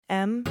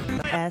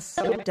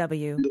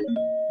MSW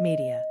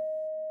Media.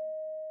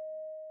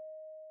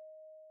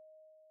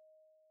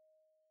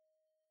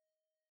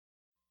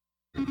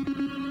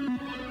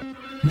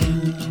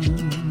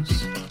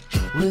 News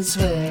with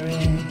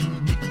swearing.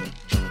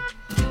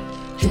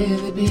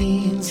 Daily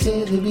beans,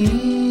 daily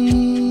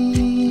beans.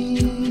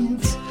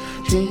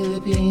 Daily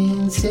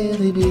beans,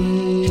 daily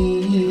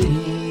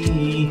beans.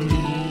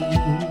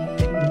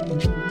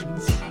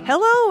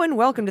 Hello and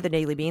welcome to the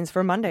Daily Beans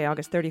for Monday,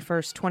 August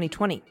 31st,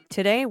 2020.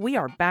 Today we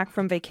are back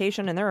from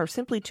vacation and there are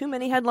simply too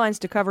many headlines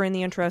to cover in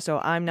the intro, so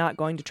I'm not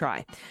going to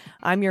try.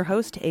 I'm your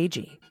host,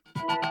 AG.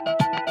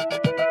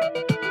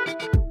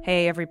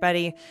 Hey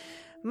everybody.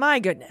 My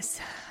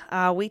goodness.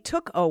 We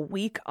took a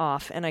week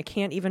off and I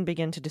can't even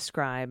begin to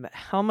describe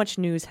how much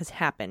news has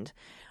happened.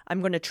 I'm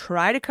going to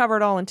try to cover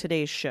it all in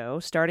today's show,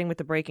 starting with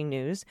the breaking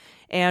news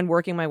and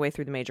working my way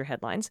through the major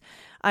headlines.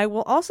 I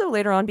will also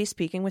later on be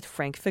speaking with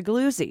Frank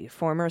Figliuzzi,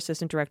 former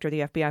Assistant Director of the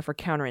FBI for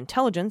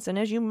Counterintelligence, and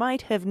as you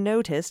might have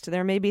noticed,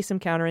 there may be some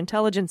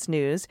counterintelligence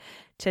news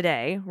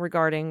today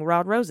regarding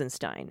Rod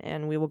Rosenstein,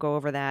 and we will go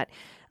over that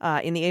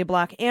in the A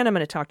block, and I'm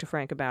going to talk to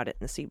Frank about it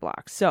in the C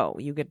block. So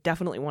you could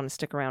definitely want to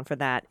stick around for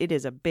that. It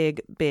is a big,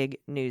 big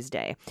news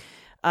day.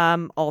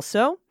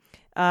 Also,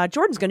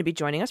 Jordan's going to be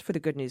joining us for the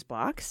good news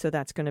block, so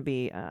that's going to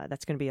be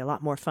a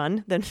lot more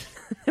fun than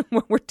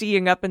what we're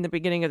teeing up in the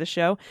beginning of the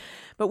show.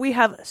 But we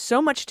have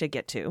so much to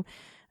get to,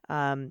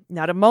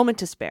 not a moment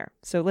to spare.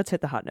 So let's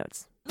hit the hot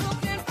notes.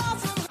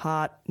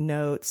 Hot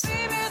notes.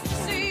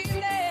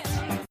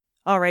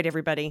 All right,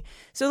 everybody.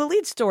 So the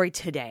lead story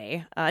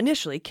today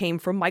initially came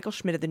from Michael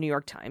Schmidt of the New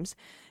York Times.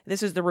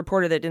 This is the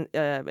reporter that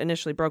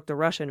initially broke the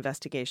Russia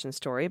investigation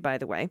story, by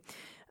the way.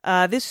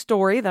 This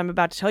story that I'm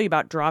about to tell you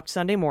about dropped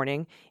Sunday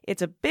morning.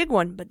 It's a big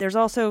one, but there's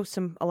also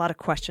a lot of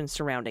questions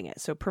surrounding it.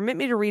 So permit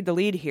me to read the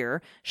lead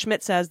here.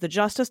 Schmidt says the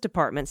Justice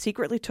Department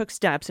secretly took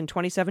steps in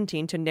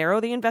 2017 to narrow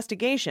the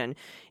investigation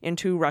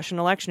into Russian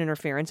election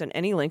interference and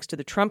any links to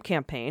the Trump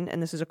campaign,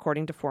 and this is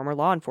according to former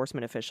law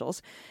enforcement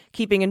officials,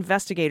 keeping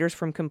investigators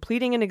from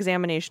completing an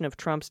examination of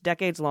Trump's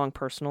decades-long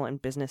personal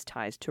and business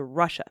ties to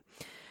Russia.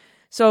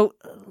 So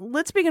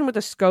let's begin with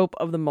the scope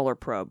of the Mueller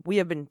probe. We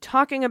have been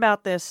talking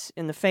about this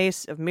in the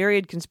face of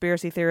myriad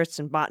conspiracy theorists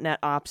and botnet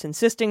ops,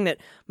 insisting that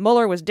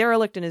Mueller was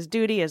derelict in his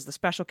duty as the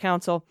special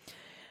counsel.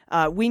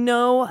 We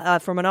know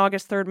from an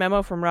August 3rd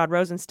memo from Rod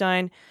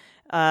Rosenstein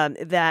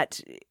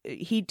that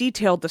he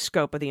detailed the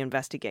scope of the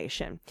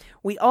investigation.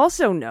 We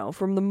also know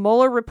from the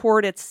Mueller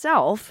report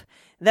itself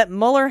that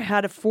Mueller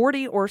had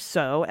 40 or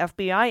so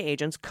FBI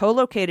agents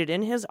co-located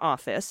in his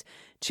office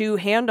to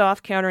hand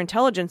off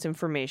counterintelligence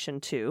information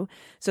to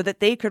so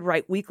that they could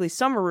write weekly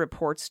summary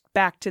reports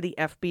back to the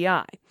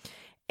FBI.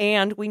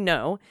 And we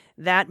know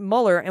that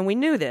Mueller, and we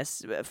knew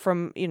this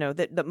from,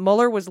 that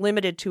Mueller was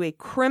limited to a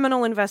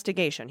criminal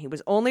investigation. He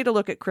was only to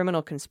look at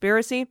criminal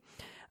conspiracy.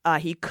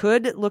 He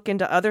could look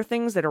into other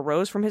things that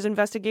arose from his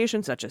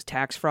investigation, such as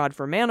tax fraud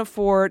for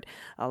Manafort,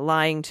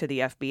 lying to the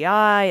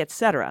FBI,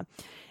 etc.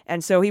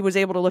 And so he was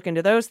able to look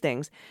into those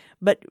things.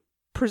 But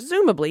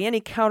presumably any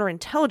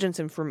counterintelligence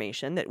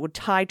information that would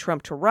tie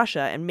Trump to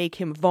Russia and make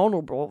him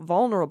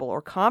vulnerable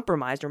or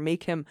compromised or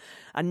make him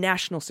a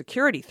national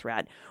security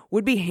threat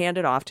would be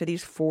handed off to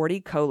these 40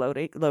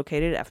 co-located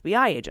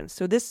FBI agents.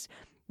 So this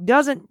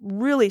doesn't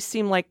really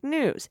seem like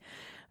news.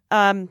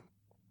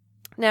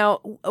 Now,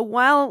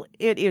 while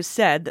it is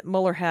said that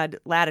Mueller had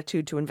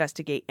latitude to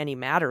investigate any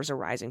matters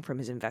arising from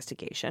his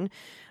investigation,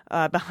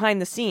 behind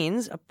the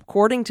scenes,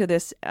 according to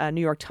this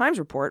New York Times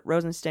report,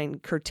 Rosenstein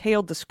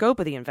curtailed the scope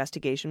of the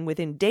investigation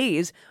within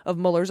days of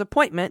Mueller's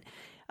appointment.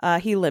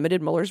 He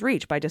limited Mueller's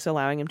reach by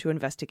disallowing him to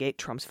investigate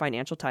Trump's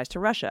financial ties to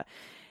Russia.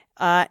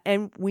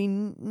 And we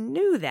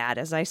knew that,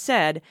 as I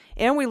said,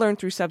 and we learned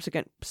through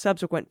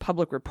subsequent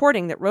public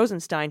reporting that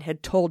Rosenstein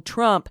had told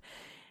Trump,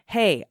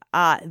 hey,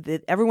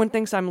 everyone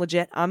thinks I'm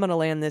legit. I'm going to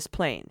land this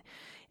plane.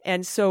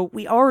 And so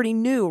we already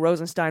knew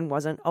Rosenstein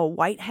wasn't a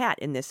white hat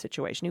in this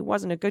situation. He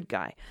wasn't a good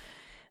guy.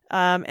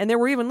 And there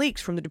were even leaks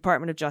from the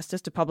Department of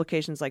Justice to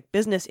publications like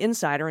Business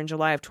Insider in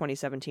July of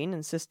 2017,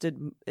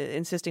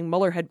 insisting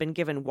Mueller had been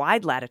given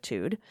wide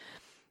latitude.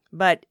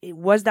 But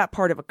was that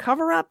part of a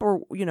cover-up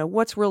or,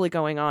 what's really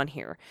going on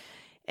here?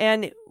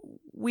 And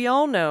we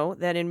all know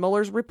that in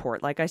Mueller's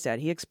report, like I said,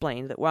 he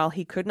explained that while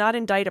he could not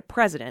indict a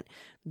president,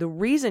 the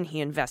reason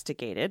he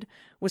investigated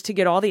was to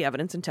get all the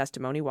evidence and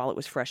testimony while it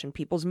was fresh in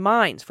people's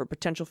minds for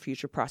potential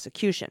future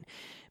prosecution.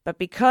 But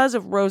because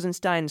of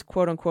Rosenstein's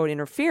quote-unquote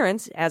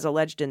interference, as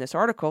alleged in this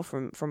article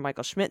from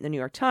Michael Schmidt in the New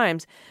York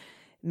Times,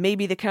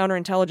 maybe the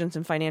counterintelligence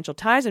and financial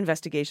ties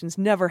investigations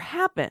never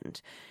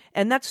happened.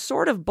 And that's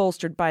sort of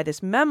bolstered by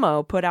this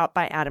memo put out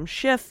by Adam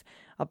Schiff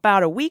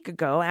about a week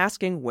ago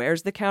asking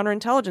where's the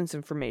counterintelligence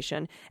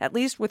information, at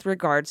least with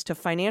regards to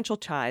financial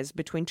ties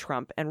between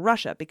Trump and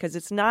Russia, because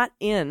it's not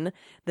in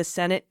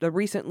the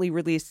recently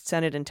released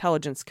Senate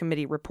Intelligence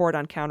Committee report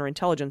on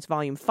counterintelligence,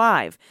 Volume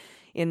 5,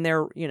 in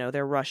their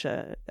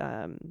Russia,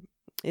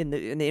 in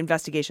the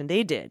investigation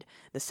they did,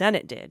 the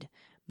Senate did,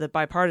 the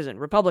bipartisan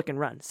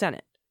Republican-run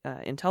Senate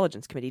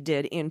Intelligence Committee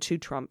did into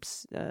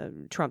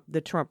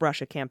the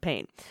Trump-Russia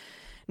campaign.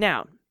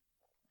 Now,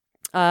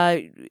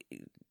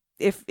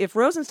 if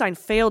Rosenstein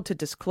failed to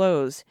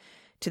disclose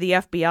to the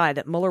FBI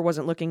that Mueller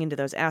wasn't looking into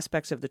those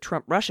aspects of the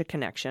Trump-Russia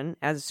connection,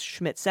 as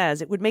Schmidt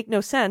says, it would make no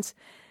sense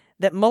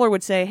that Mueller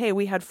would say, hey,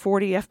 we had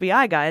 40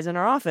 FBI guys in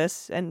our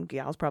office, and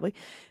gals probably.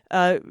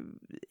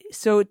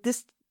 So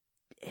this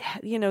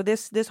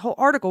whole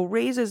article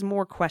raises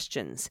more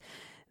questions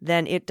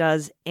than it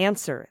does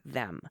answer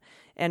them.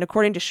 And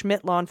according to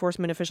Schmidt, law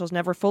enforcement officials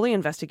never fully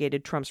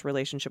investigated Trump's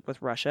relationship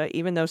with Russia,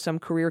 even though some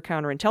career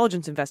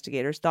counterintelligence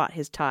investigators thought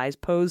his ties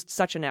posed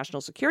such a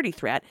national security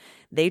threat.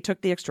 They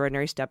took the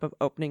extraordinary step of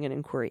opening an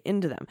inquiry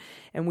into them.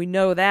 And we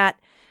know that,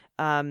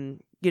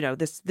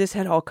 this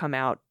had all come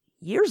out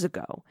years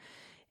ago.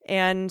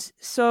 And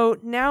so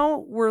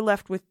now we're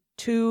left with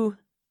two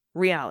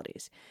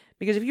realities.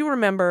 Because if you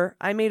remember,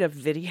 I made a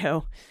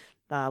video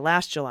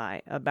last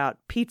July about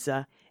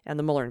pizza and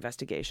the Mueller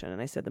investigation.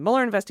 And I said the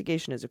Mueller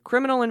investigation is a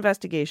criminal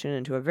investigation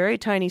into a very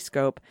tiny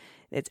scope.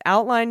 It's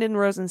outlined in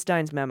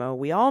Rosenstein's memo.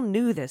 We all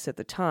knew this at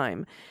the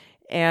time.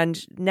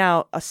 And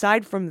now,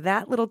 aside from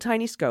that little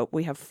tiny scope,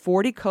 we have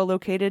 40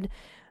 co-located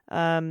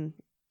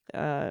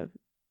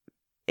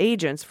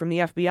agents from the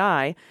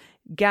FBI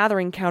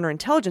gathering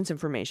counterintelligence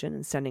information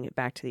and sending it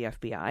back to the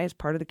FBI as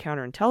part of the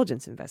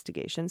counterintelligence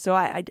investigation. So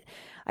I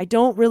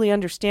don't really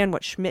understand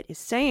what Schmidt is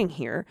saying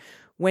here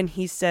when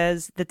he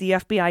says that the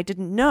FBI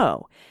didn't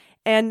know.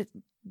 And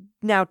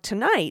now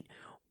tonight,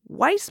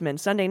 Weissman,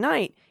 Sunday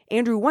night,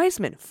 Andrew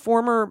Weissman,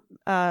 former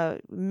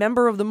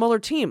member of the Mueller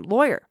team,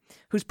 lawyer,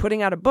 who's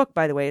putting out a book,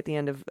 by the way, at the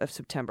end of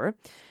September,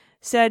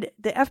 said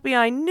the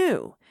FBI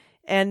knew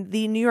and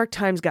the New York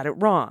Times got it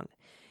wrong.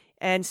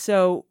 And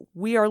so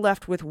we are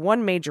left with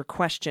one major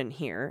question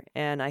here,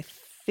 and I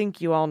think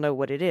you all know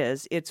what it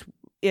is. It's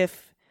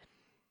if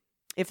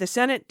the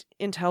Senate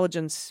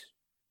Intelligence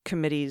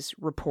Committee's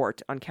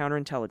report on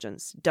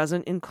counterintelligence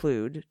doesn't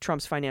include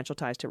Trump's financial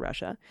ties to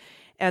Russia,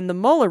 and the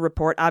Mueller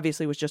report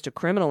obviously was just a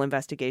criminal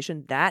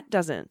investigation, that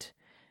doesn't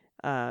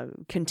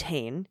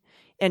contain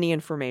any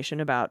information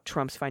about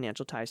Trump's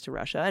financial ties to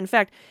Russia. In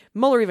fact,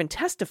 Mueller even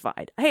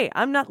testified, hey,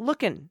 I'm not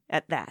looking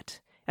at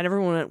that. And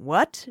everyone went,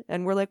 what?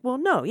 And we're like, well,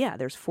 no, yeah,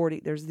 there's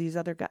these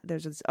other guys,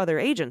 there's these other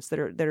agents that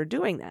are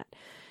doing that.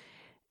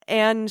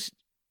 And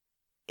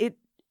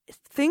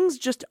things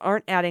just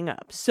aren't adding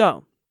up.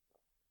 So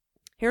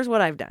here's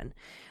what I've done.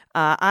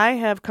 I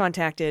have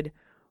contacted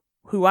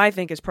who I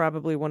think is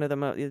probably one of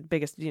the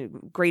biggest,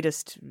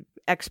 greatest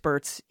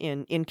experts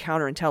in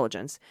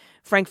counterintelligence,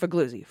 Frank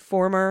Figliuzzi,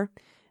 former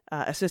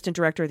assistant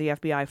director of the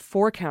FBI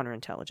for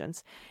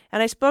counterintelligence.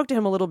 And I spoke to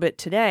him a little bit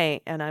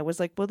today, and I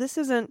was like, well, this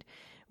isn't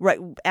right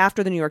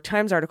after the New York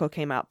Times article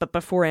came out, but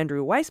before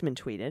Andrew Weissman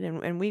tweeted.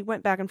 And we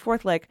went back and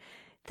forth like,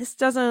 this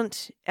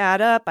doesn't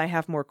add up. I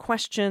have more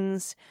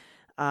questions.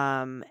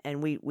 And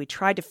we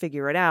tried to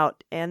figure it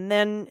out. And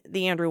then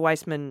the Andrew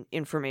Weissman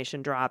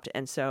information dropped.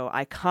 And so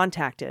I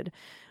contacted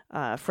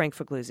Frank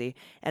Figliuzzi,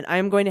 and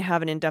I'm going to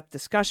have an in-depth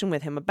discussion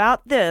with him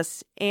about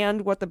this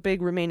and what the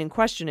big remaining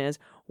question is.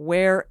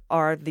 Where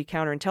are the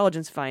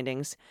counterintelligence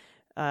findings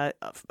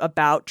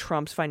about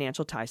Trump's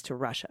financial ties to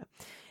Russia?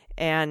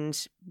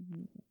 And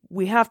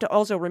we have to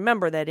also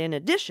remember that in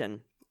addition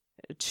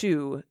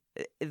to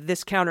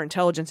this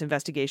counterintelligence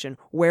investigation,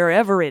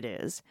 wherever it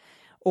is,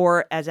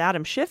 or as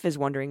Adam Schiff is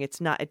wondering, it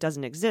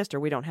doesn't exist, or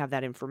we don't have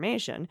that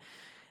information.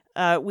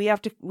 We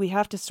have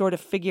to sort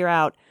of figure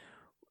out,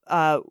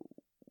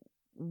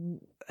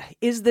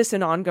 is this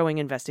an ongoing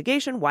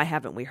investigation? Why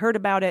haven't we heard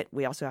about it?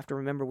 We also have to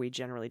remember we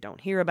generally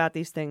don't hear about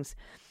these things.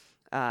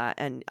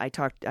 And I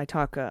talk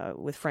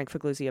with Frank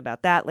Figliuzzi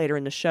about that later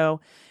in the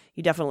show.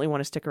 You definitely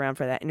want to stick around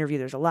for that interview.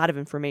 There's a lot of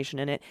information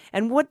in it.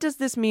 And what does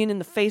this mean in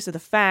the face of the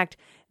fact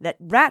that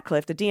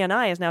Ratcliffe, the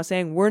DNI, is now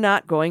saying we're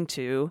not going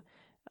to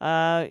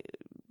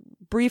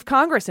brief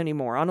Congress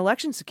anymore on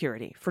election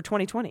security for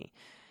 2020?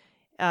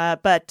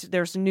 But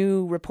there's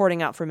new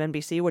reporting out from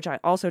NBC, which I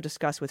also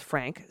discussed with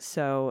Frank.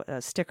 So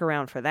stick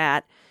around for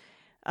that.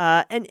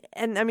 And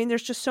I mean,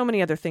 there's just so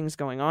many other things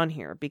going on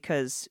here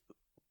because,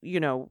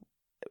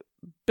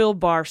 Bill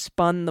Barr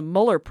spun the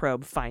Mueller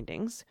probe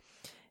findings.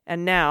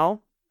 And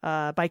now,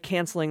 by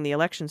canceling the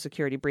election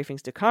security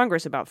briefings to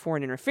Congress about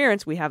foreign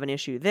interference, we have an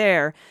issue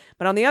there.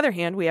 But on the other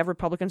hand, we have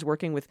Republicans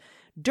working with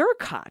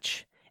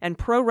Derkach and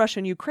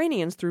pro-Russian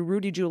Ukrainians through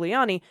Rudy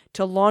Giuliani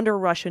to launder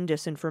Russian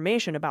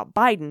disinformation about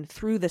Biden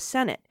through the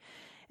Senate.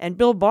 And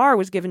Bill Barr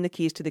was given the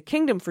keys to the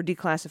kingdom for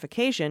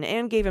declassification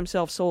and gave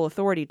himself sole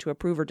authority to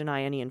approve or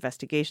deny any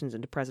investigations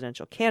into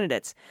presidential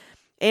candidates.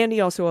 And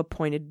he also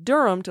appointed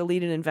Durham to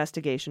lead an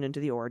investigation into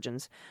the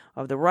origins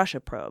of the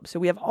Russia probe. So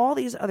we have all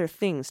these other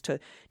things to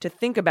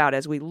think about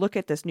as we look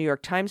at this New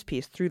York Times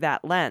piece through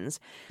that lens.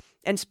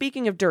 And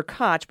speaking of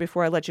Derkach,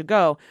 before I let you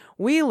go,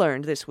 we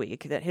learned this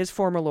week that his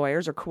former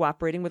lawyers are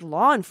cooperating with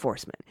law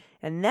enforcement.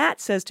 And that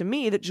says to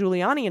me that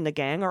Giuliani and the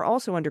gang are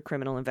also under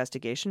criminal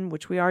investigation,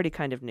 which we already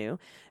kind of knew.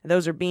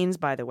 Those are beans,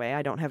 by the way.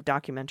 I don't have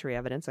documentary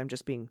evidence. I'm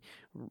just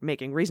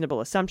making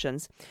reasonable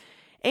assumptions.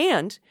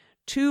 And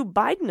two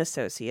Biden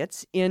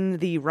associates in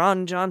the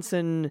Ron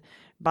Johnson,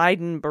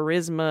 Biden,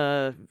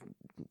 Burisma,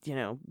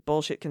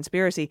 bullshit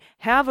conspiracy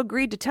have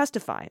agreed to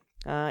testify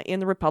in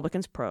the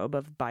Republicans' probe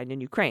of Biden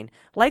and Ukraine,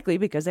 likely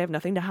because they have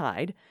nothing to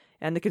hide,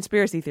 and the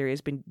conspiracy theory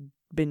has been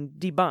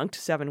debunked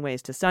 7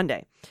 ways to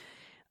Sunday.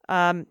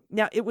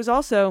 Now, it was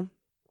also,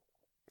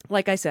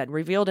 like I said,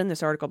 revealed in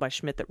this article by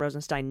Schmidt that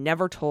Rosenstein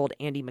never told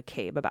Andy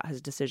McCabe about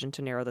his decision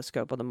to narrow the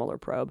scope of the Mueller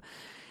probe.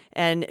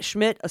 And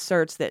Schmidt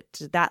asserts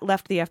that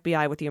left the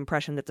FBI with the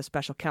impression that the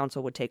special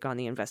counsel would take on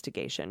the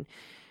investigation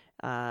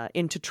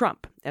into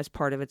Trump as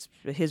part of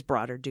his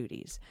broader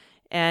duties.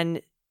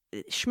 And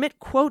Schmidt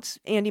quotes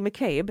Andy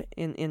McCabe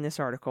in this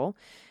article.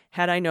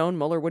 Had I known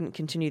Mueller wouldn't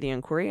continue the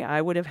inquiry,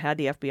 I would have had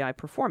the FBI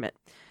perform it.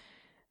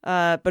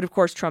 But of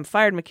course, Trump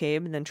fired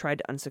McCabe and then tried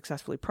to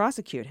unsuccessfully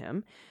prosecute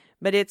him.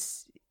 But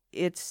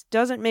it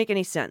doesn't make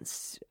any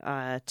sense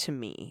to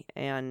me.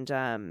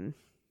 And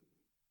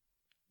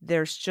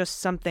there's just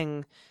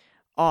something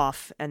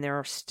off, and there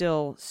are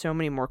still so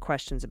many more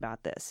questions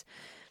about this.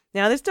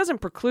 Now, this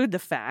doesn't preclude the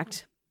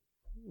fact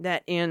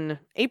that in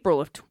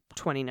April of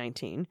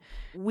 2019,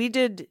 we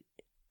did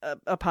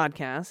a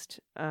podcast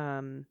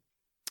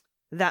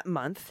that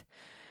month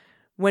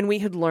when we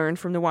had learned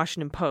from the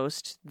Washington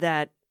Post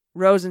that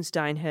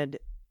Rosenstein had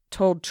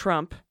told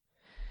Trump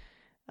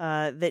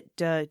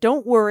that,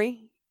 don't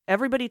worry,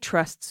 everybody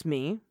trusts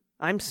me.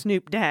 I'm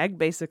Snoop Dogg,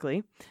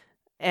 basically.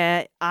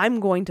 I'm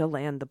going to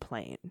land the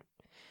plane.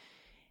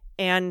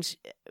 And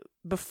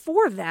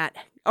before that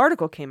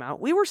article came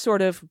out, we were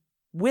sort of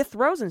with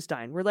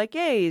Rosenstein. We're like,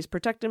 hey, he's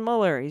protecting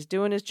Mueller. He's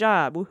doing his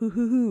job.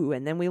 Woo-hoo-hoo-hoo.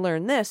 And then we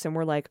learn this, and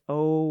we're like,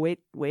 oh, wait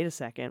a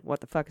second. What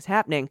the fuck is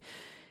happening?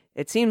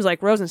 It seems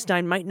like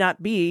Rosenstein might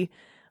not be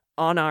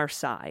on our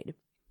side.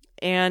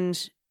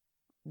 And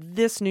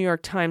this New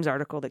York Times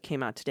article that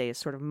came out today is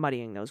sort of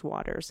muddying those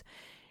waters.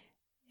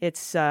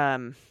 It's,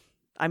 I'm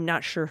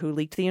not sure who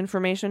leaked the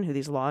information, who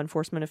these law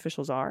enforcement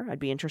officials are. I'd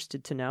be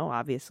interested to know,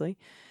 obviously,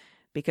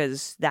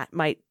 because that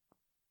might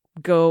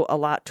go a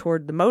lot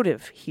toward the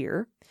motive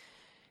here.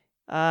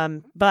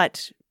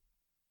 But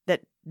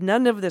that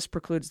none of this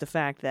precludes the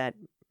fact that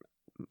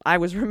I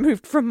was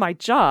removed from my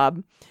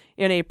job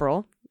in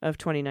April of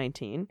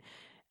 2019,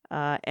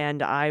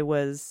 and I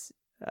was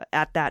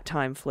at that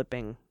time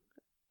flipping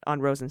on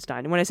Rosenstein.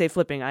 And when I say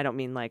flipping, I don't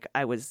mean like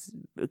I was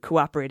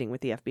cooperating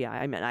with the FBI.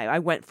 I meant I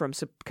went from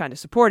kind of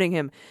supporting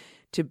him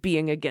to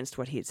being against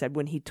what he had said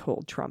when he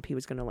told Trump he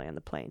was going to land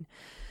the plane.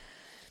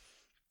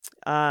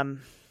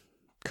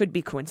 Could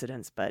be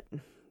coincidence, but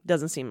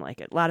doesn't seem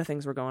like it. A lot of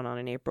things were going on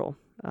in April.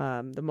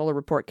 The Mueller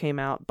report came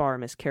out. Barr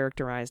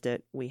mischaracterized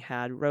it. We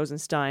had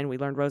Rosenstein. We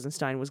learned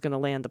Rosenstein was going to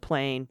land the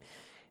plane.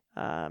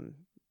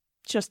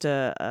 Just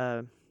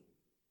a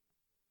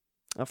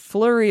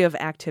flurry of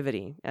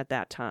activity at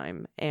that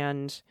time.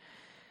 And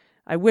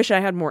I wish I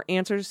had more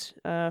answers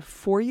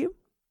for you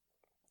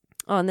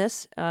on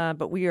this,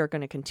 but we are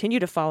going to continue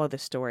to follow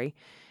this story.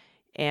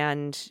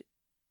 And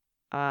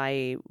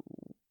I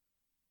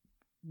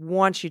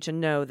want you to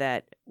know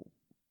that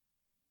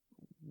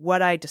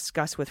what I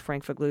discuss with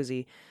Frank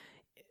Figliuzzi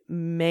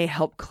may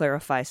help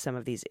clarify some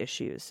of these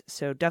issues.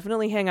 So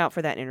definitely hang out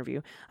for that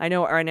interview. I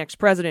know our next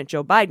president,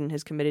 Joe Biden,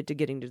 has committed to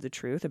getting to the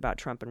truth about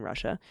Trump and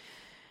Russia.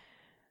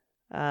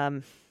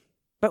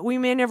 But we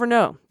may never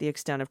know the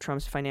extent of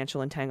Trump's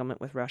financial entanglement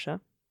with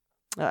Russia.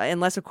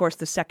 Unless, of course,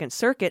 the Second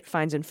Circuit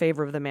finds in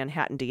favor of the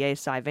Manhattan DA,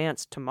 Cy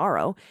Vance,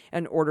 tomorrow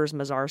and orders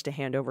Mazars to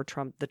hand over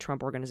the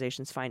Trump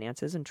Organization's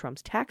finances and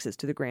Trump's taxes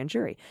to the grand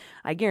jury.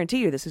 I guarantee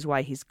you this is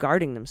why he's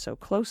guarding them so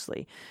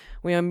closely.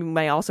 We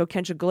may also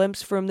catch a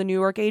glimpse from the New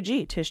York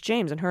AG, Tish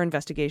James, and her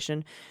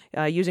investigation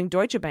using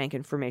Deutsche Bank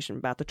information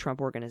about the Trump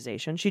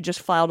Organization. She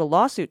just filed a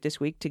lawsuit this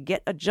week to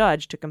get a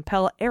judge to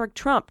compel Eric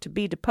Trump to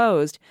be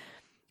deposed,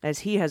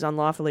 as he has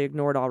unlawfully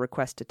ignored all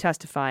requests to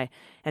testify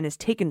and has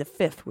taken the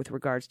fifth with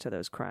regards to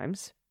those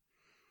crimes.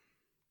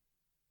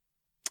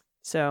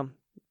 So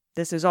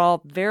this is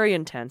all very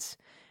intense,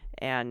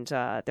 and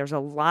there's a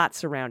lot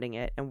surrounding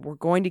it, and we're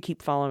going to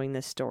keep following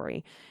this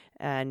story.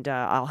 And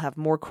I'll have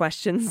more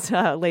questions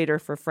later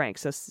for Frank.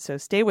 So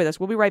stay with us.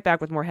 We'll be right back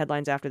with more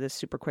headlines after this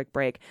super quick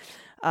break.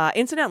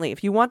 Incidentally,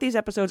 if you want these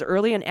episodes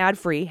early and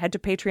ad-free, head to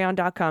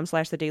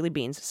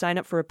patreon.com/thedailybeans. Sign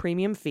up for a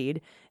premium feed.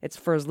 It's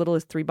for as little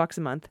as $3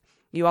 a month.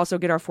 You also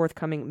get our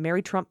forthcoming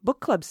Mary Trump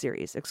Book Club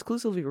series,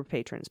 exclusively for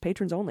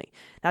patrons only.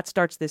 That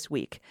starts this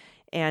week.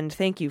 And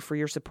thank you for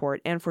your support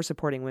and for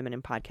supporting women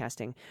in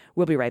podcasting.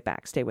 We'll be right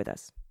back. Stay with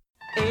us.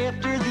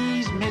 After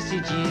these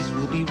messages,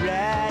 we'll be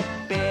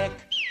right back.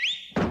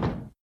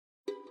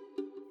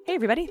 Hey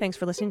everybody, thanks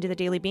for listening to The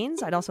Daily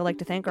Beans. I'd also like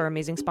to thank our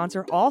amazing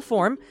sponsor,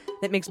 Allform,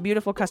 that makes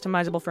beautiful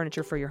customizable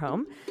furniture for your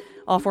home.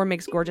 Allform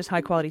makes gorgeous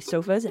high-quality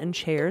sofas and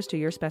chairs to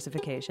your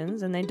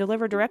specifications, and they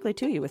deliver directly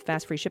to you with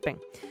fast free shipping.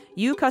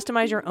 You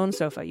customize your own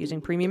sofa using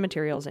premium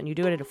materials, and you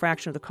do it at a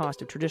fraction of the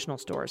cost of traditional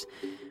stores.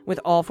 With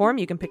Allform,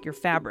 you can pick your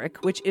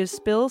fabric, which is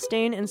spill,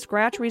 stain, and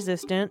scratch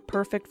resistant,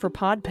 perfect for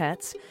pod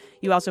pets.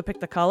 You also pick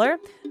the color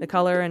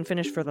and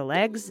finish for the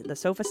legs, the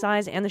sofa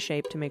size, and the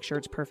shape to make sure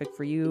it's perfect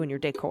for you and your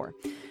decor.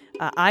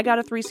 I got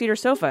a 3-seater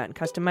sofa and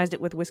customized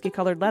it with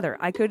whiskey-colored leather.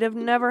 I could have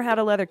never had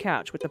a leather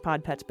couch with the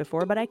Pod Pets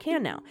before, but I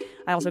can now.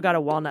 I also got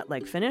a walnut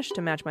leg finish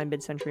to match my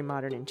mid-century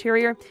modern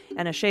interior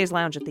and a chaise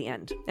lounge at the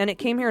end. And it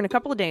came here in a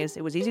couple of days.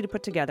 It was easy to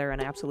put together,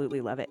 and I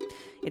absolutely love it.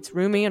 It's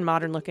roomy and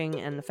modern-looking,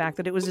 and the fact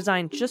that it was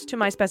designed just to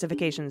my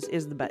specifications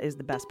is the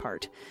best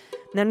part.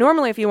 Now,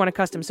 normally, if you want a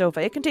custom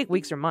sofa, it can take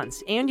weeks or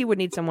months, and you would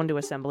need someone to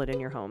assemble it in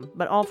your home.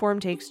 But Allform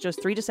takes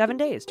just 3 to 7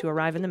 days to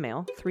arrive in the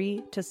mail.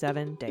 3 to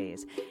 7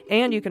 days.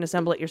 And you can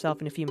assemble it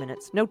yourself in a few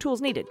minutes. No tools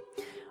needed.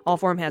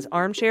 Allform has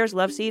armchairs,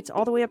 love seats,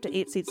 all the way up to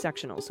 8-seat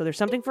sectionals. So there's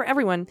something for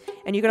everyone,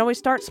 and you can always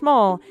start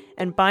small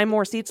and buy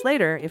more seats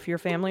later if your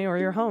family or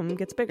your home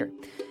gets bigger.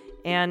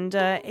 And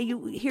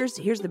here's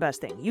the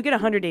best thing. You get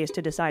 100 days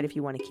to decide if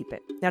you want to keep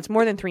it. That's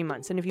more than 3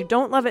 months. And if you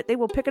don't love it, they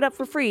will pick it up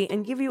for free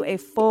and give you a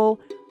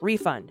full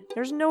refund.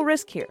 There's no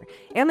risk here.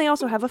 And they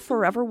also have a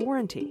forever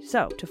warranty.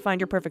 So to find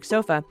your perfect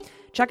sofa,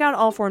 check out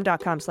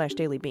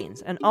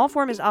allform.com/dailybeans. And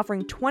Allform is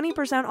offering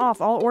 20%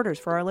 off all orders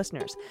for our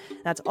listeners.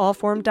 That's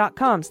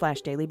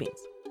allform.com/dailybeans.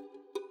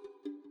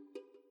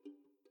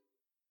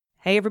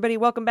 Hey, everybody.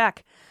 Welcome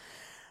back.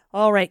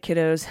 All right,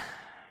 kiddos.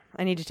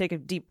 I need to take a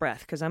deep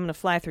breath because I'm going to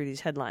fly through these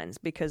headlines.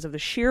 Because of the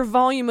sheer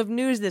volume of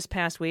news this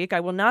past week,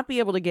 I will not be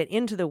able to get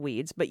into the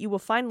weeds, but you will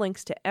find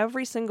links to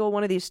every single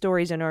one of these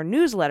stories in our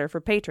newsletter for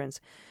patrons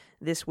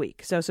this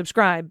week. So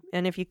subscribe,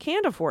 and if you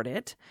can't afford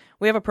it,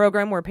 we have a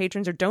program where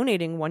patrons are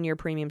donating 1-year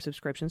premium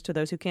subscriptions to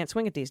those who can't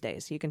swing it these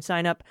days. You can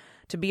sign up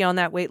to be on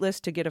that wait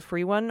list to get a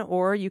free one,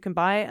 or you can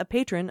buy a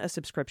patron a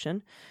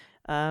subscription.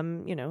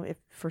 If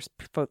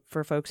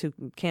for folks who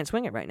can't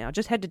swing it right now,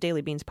 just head to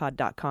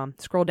dailybeanspod.com,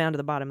 scroll down to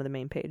the bottom of the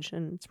main page,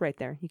 and it's right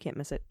there. You can't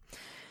miss it.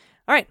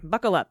 All right,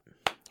 buckle up.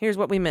 Here's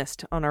what we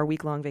missed on our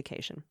week-long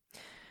vacation.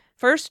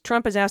 First,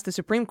 Trump has asked the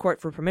Supreme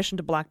Court for permission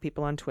to block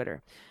people on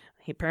Twitter.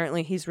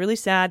 He's really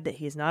sad that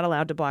he's not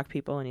allowed to block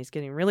people, and he's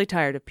getting really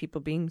tired of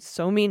people being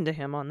so mean to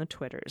him on the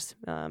Twitters.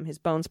 His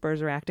bone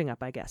spurs are acting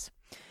up, I guess.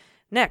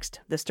 Next,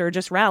 the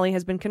Sturgis rally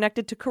has been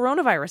connected to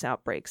coronavirus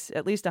outbreaks,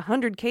 at least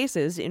 100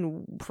 cases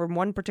from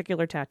one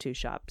particular tattoo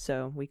shop.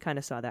 So we kind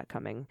of saw that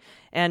coming.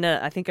 And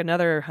I think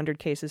another 100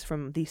 cases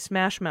from the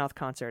Smash Mouth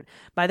concert.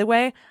 By the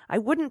way, I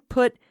wouldn't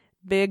put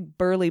big,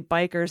 burly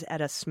bikers at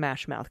a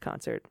Smash Mouth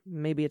concert.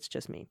 Maybe it's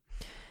just me.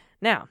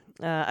 Now,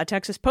 a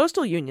Texas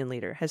Postal Union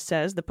leader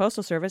says the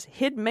Postal Service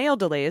hid mail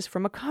delays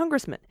from a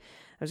congressman.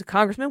 There's a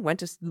congressman went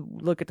to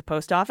look at the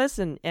post office,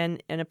 and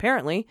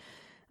apparently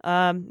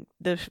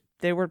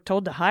they were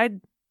told to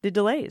hide the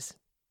delays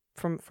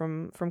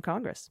from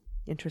Congress.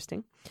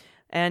 Interesting.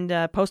 And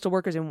postal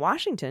workers in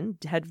Washington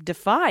had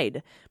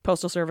defied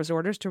Postal Service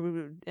orders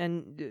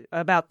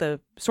about the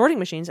sorting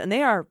machines, and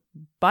they are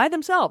by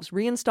themselves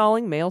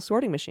reinstalling mail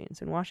sorting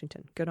machines in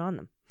Washington. Good on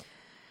them.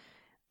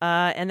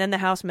 And then the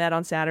House met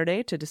on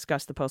Saturday to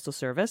discuss the Postal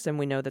Service, and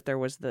we know that there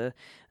was a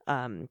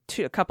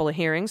couple of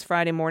hearings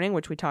Friday morning,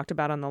 which we talked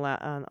about on the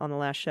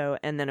last show,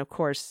 and then of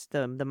course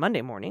the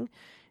Monday morning,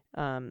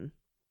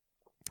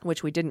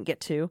 which we didn't get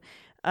to.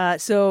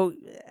 So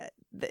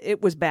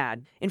it was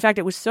bad. In fact,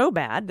 it was so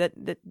bad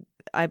that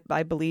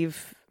I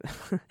believe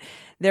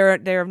there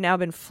have now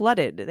been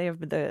flooded.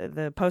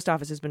 The post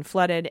office has been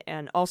flooded,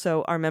 and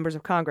also our members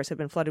of Congress have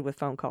been flooded with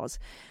phone calls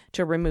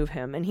to remove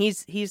him. And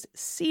he's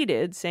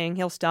ceded, saying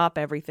he'll stop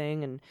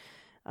everything,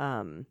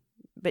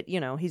 but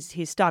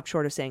he's stopped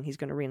short of saying he's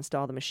going to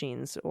reinstall the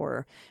machines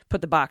or put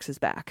the boxes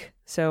back.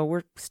 So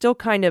we're still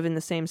kind of in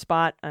the same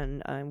spot,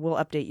 and we'll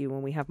update you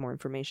when we have more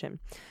information.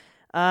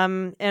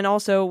 And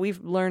also, we've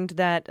learned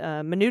that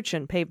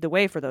Mnuchin paved the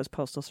way for those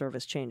Postal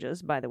Service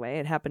changes. By the way,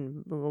 it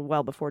happened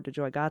well before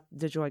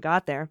DeJoy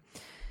got there.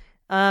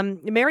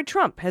 Mary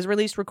Trump has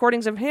released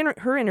recordings of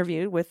her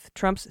interview with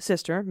Trump's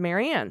sister,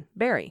 Marianne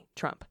Barry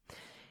Trump,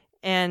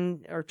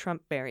 or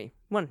Trump Barry,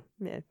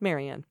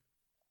 Marianne,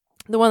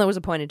 the one that was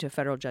appointed to a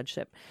federal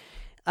judgeship.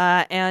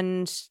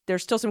 And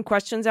there's still some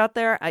questions out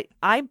there.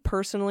 I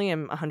personally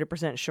am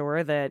 100%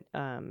 sure that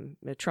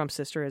Trump's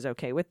sister is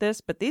okay with this,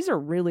 but these are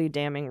really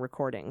damning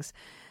recordings,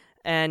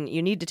 and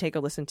you need to take a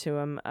listen to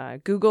them.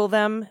 Google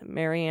them,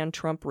 Marianne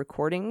Trump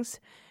recordings,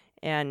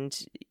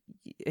 and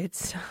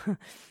it's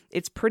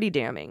pretty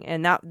damning.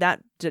 And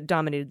that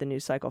dominated the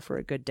news cycle for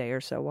a good day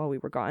or so while we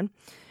were gone.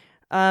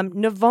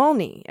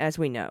 Navalny, as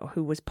we know,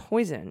 who was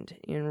poisoned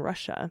in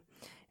Russia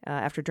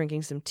after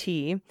drinking some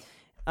tea,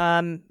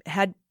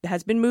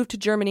 has been moved to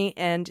Germany,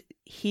 and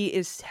he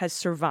has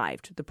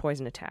survived the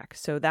poison attack.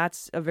 So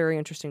that's a very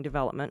interesting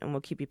development, and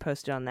we'll keep you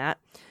posted on that.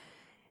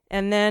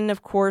 And then,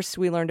 of course,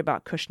 we learned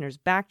about Kushner's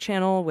back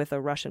channel with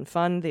a Russian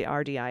fund, the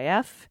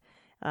RDIF,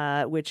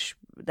 which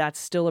that's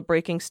still a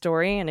breaking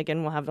story. And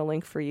again, we'll have the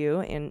link for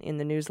you in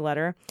the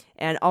newsletter.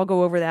 And I'll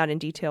go over that in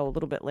detail a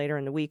little bit later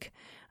in the week.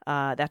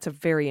 That's a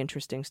very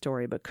interesting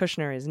story, but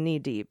Kushner is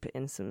knee-deep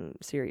in some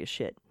serious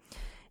shit.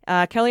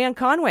 Kellyanne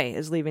Conway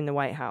is leaving the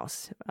White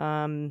House.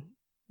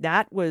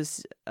 That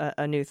was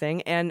a new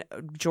thing. And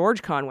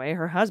George Conway,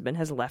 her husband,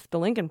 has left the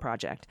Lincoln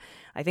Project.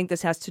 I think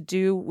this has to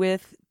do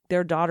with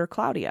their daughter,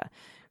 Claudia.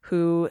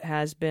 who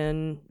has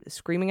been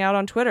screaming out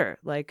on Twitter,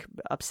 like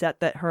upset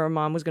that her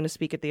mom was going to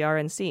speak at the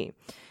RNC.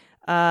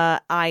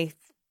 I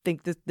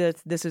think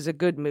that this is a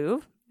good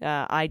move.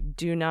 I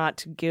do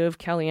not give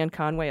Kellyanne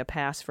Conway a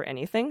pass for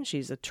anything.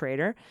 She's a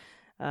traitor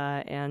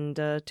and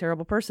a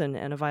terrible person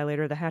and a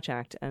violator of the Hatch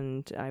Act.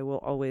 And I will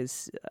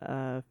always,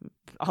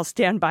 I'll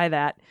stand by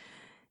that.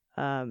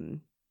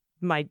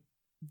 My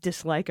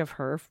dislike of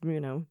her,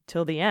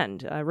 till the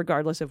end,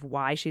 regardless of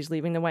why she's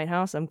leaving the White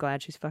House. I'm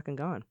glad she's fucking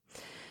gone.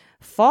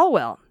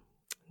 Falwell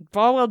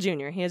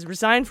Jr., he has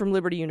resigned from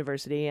Liberty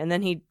University, and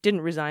then he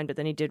didn't resign, but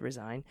then he did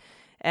resign.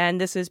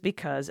 And this is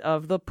because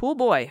of the pool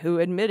boy who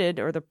admitted,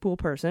 or the pool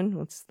person,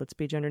 let's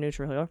be gender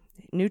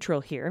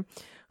neutral here,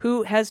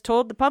 who has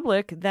told the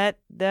public that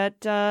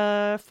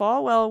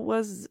Falwell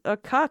was a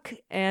cuck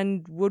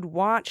and would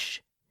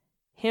watch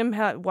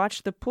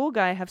the pool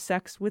guy have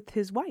sex with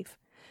his wife.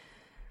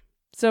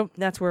 So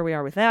that's where we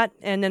are with that.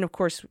 And then, of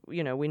course,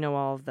 we know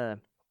all of the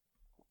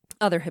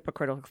other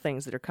hypocritical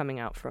things that are coming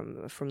out from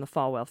the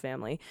Falwell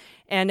family.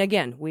 And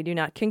again, we do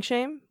not kink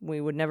shame.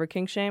 We would never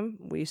kink shame.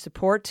 We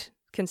support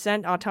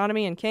consent,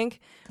 autonomy, and kink.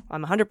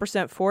 I'm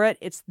 100% for it.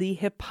 It's the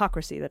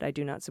hypocrisy that I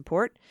do not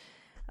support.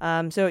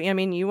 So,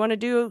 you want to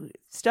do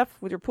stuff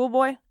with your pool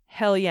boy?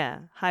 Hell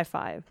yeah. High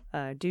five.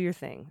 Do your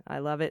thing. I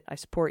love it. I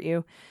support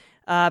you.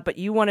 But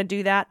you want to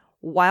do that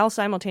while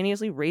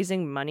simultaneously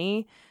raising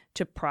money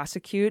to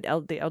prosecute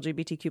the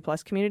LGBTQ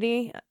plus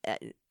community?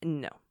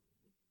 No.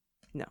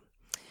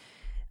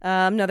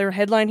 Another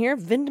headline here,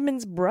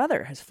 Vindman's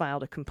brother has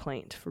filed a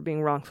complaint for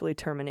being wrongfully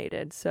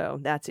terminated. So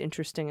that's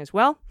interesting as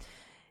well.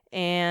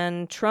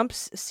 And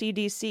Trump's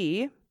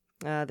CDC,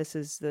 this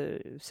is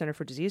the Center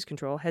for Disease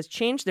Control, has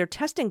changed their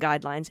testing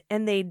guidelines,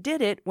 and they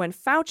did it when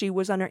Fauci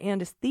was under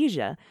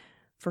anesthesia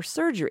for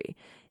surgery.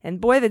 And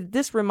boy, did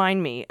this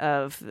remind me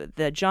of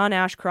the John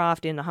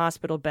Ashcroft in the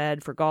hospital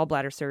bed for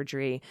gallbladder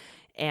surgery,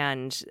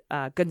 and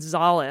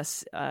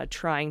Gonzalez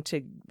trying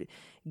to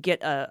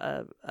get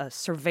a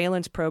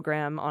surveillance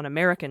program on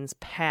Americans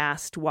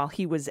passed while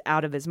he was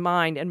out of his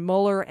mind, and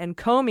Mueller and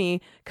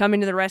Comey coming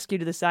to the rescue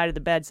to the side of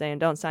the bed saying,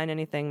 don't sign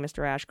anything,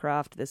 Mr.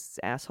 Ashcroft. This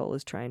asshole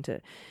is trying to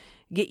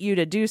get you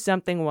to do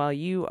something while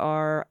you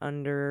are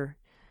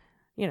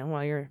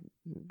while you're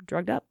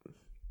drugged up.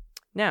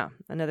 Now,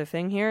 another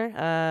thing here,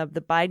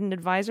 the Biden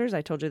advisors,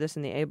 I told you this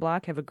in the A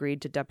block, have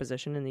agreed to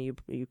deposition in the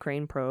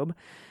Ukraine probe.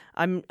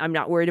 I'm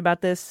not worried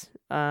about this.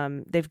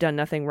 They've done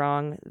nothing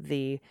wrong.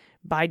 The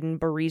Biden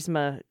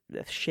Burisma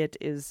shit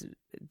is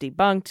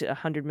debunked.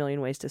 100 million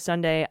ways to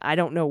Sunday. I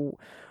don't know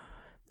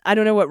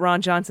what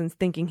Ron Johnson's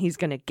thinking he's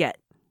going to get.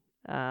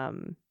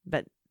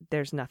 But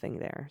there's nothing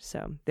there.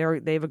 So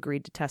they've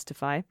agreed to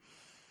testify.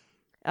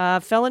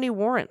 Felony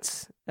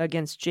warrants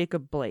against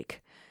Jacob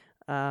Blake,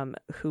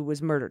 who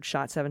was murdered,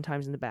 shot 7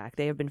 times in the back.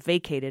 They have been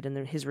vacated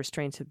and his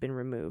restraints have been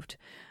removed.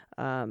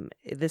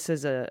 This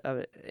is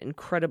a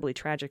incredibly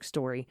tragic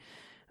story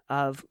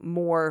of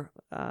more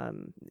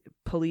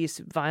police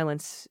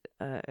violence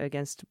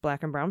against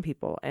Black and brown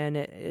people, and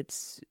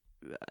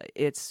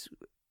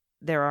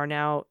there are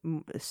now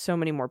so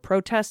many more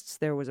protests.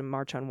 There was a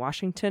march on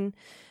Washington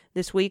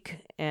this week,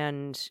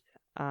 and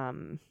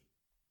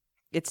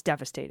it's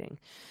devastating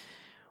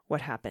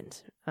what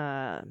happened.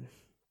 And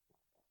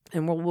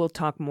we'll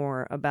talk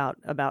more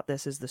about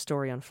this as the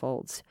story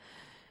unfolds.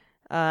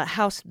 The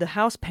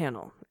House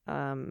panel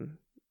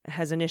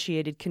has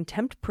initiated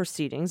contempt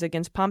proceedings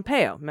against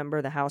Pompeo.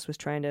 Remember, the House was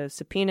trying to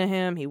subpoena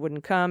him. He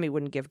wouldn't come. He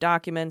wouldn't give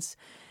documents.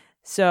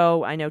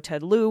 So I know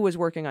Ted Lieu was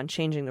working on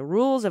changing the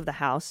rules of the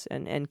House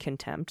and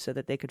contempt so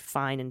that they could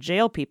fine and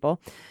jail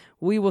people.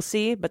 We will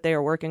see, but they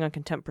are working on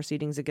contempt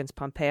proceedings against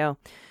Pompeo.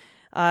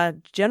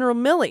 General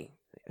Milley,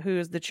 who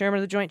is the chairman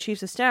of the Joint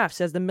Chiefs of Staff,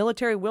 says the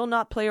military will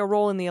not play a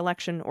role in the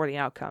election or the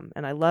outcome.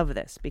 And I love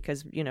this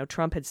because,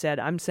 Trump had said,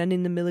 I'm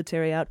sending the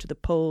military out to the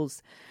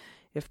polls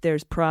if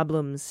there's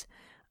problems,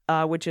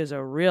 which is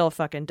a real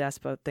fucking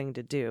despot thing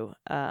to do.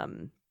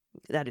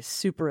 That is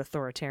super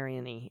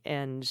authoritarian-y.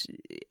 And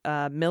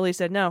Milley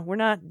said, no, we're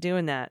not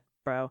doing that,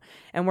 bro.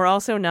 And we're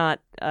also not,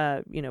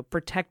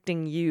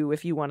 protecting you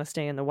if you want to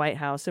stay in the White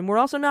House. And we're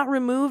also not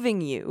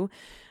removing you,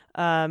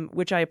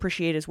 which I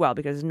appreciate as well,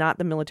 because it's not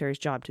the military's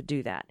job to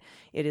do that.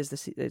 It's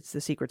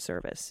the Secret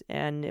Service.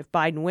 And if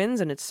Biden wins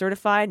and it's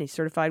certified, and he's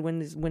certified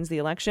wins the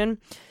election,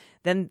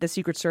 then the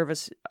Secret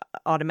Service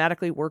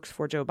automatically works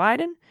for Joe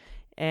Biden.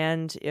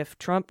 And if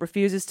Trump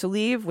refuses to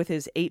leave with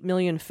his 8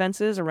 million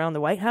fences around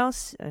the White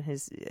House,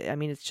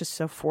 it's just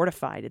so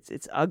fortified.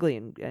 It's ugly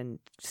and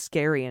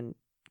scary and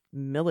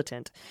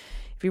militant.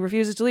 If he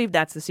refuses to leave,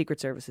 that's the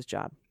Secret Service's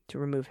job to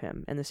remove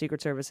him. And the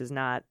Secret Service is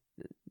not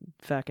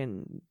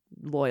fucking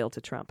loyal to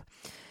Trump.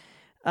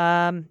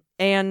 And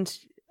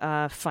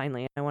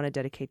finally, I want to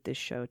dedicate this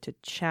show to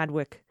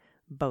Chadwick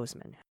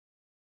Boseman.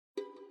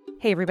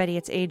 Hey everybody,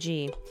 it's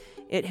AG.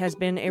 It has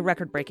been a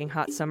record-breaking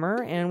hot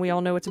summer, and we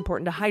all know it's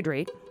important to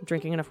hydrate.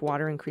 Drinking enough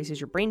water increases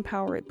your brain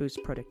power, it boosts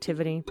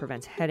productivity,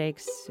 prevents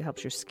headaches, it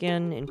helps your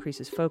skin,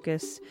 increases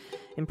focus,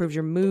 improves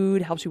your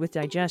mood, helps you with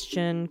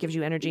digestion, gives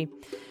you energy,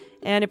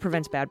 and it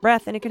prevents bad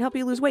breath, and it can help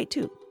you lose weight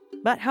too.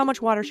 But how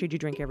much water should you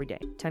drink every day?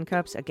 10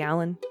 cups? A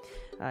gallon?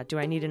 Do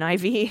I need an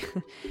IV?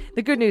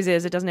 The good news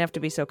is it doesn't have to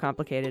be so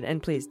complicated.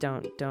 And please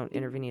don't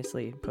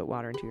intravenously put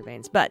water into your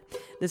veins. But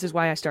this is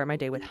why I start my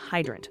day with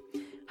Hydrant.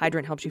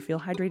 Hydrant helps you feel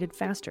hydrated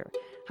faster.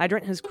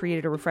 Hydrant has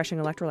created a refreshing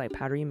electrolyte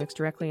powder you mix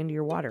directly into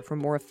your water for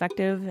more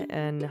effective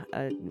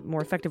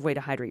way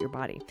to hydrate your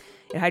body.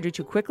 It hydrates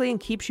you quickly and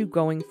keeps you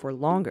going for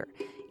longer.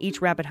 Each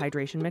rapid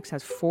hydration mix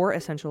has 4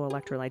 essential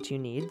electrolytes you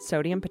need: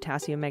 sodium,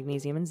 potassium,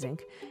 magnesium, and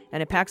zinc.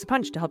 And it packs a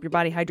punch to help your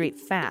body hydrate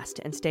fast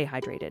and stay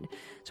hydrated.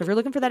 So if you're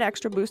looking for that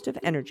extra boost of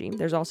energy,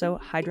 there's also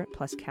Hydrant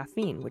Plus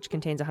Caffeine, which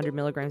contains 100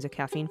 milligrams of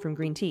caffeine from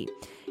green tea.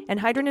 And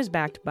Hydrant is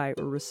backed by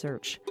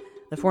research.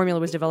 The formula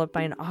was developed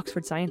by an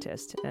Oxford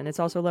scientist, and it's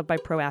also loved by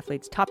pro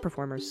athletes, top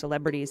performers,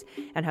 celebrities,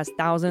 and has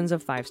thousands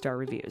of 5-star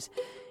reviews.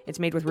 It's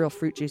made with real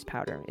fruit juice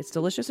powder. It's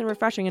delicious and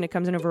refreshing, and it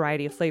comes in a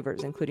variety of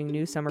flavors, including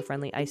new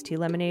summer-friendly iced tea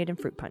lemonade and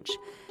fruit punch.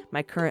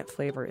 My current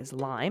flavor is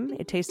lime.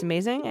 It tastes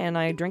amazing, and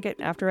I drink it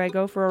after I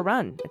go for a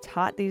run. It's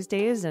hot these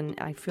days, and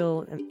I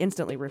feel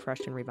instantly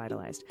refreshed and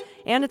revitalized.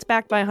 And it's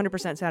backed by a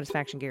 100%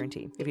 satisfaction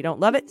guarantee. If you don't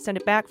love it, send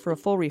it back for a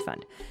full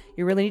refund.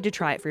 You really need to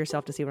try it for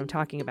yourself to see what I'm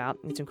talking about.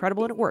 It's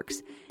incredible and it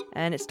works.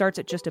 And it starts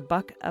at just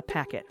 $1 a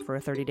packet for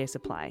a 30-day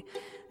supply.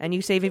 And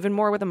you save even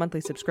more with a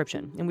monthly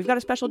subscription. And we've got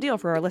a special deal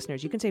for our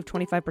listeners. You can save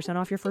 25%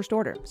 off your first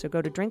order. So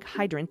go to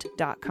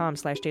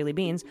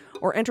drinkhydrant.com/dailybeans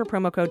or enter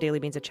promo code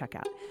dailybeans at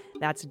checkout.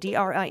 That's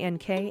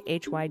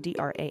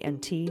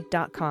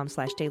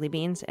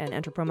drinkhydrant.com/dailybeans and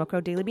enter promo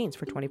code dailybeans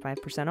for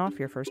 25% off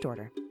your first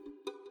order.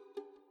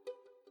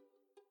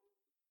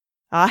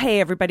 Hey,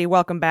 everybody,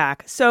 welcome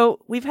back. So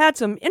we've had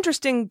some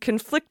interesting,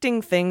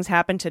 conflicting things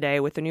happen today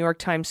with the New York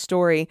Times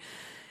story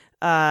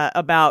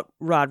about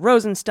Rod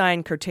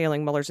Rosenstein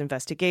curtailing Mueller's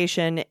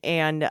investigation,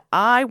 and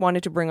I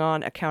wanted to bring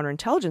on a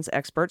counterintelligence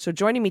expert. So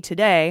joining me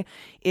today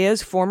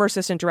is former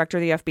Assistant Director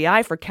of the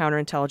FBI for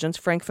Counterintelligence,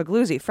 Frank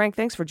Figliuzzi. Frank,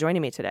 thanks for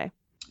joining me today.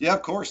 Yeah,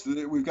 of course.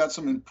 We've got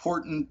some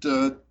important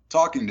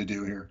talking to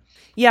do here.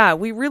 Yeah,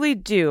 we really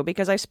do,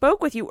 because I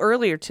spoke with you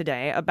earlier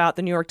today about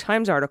the New York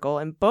Times article,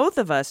 and both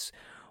of us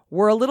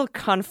were a little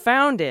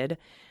confounded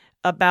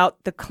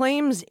about the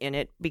claims in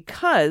it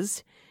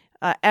because,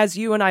 as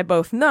you and I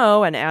both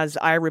know, and as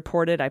I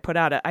reported, I put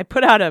out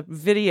a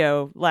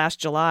video last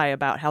July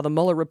about how the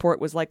Mueller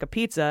report was like a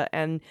pizza,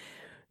 and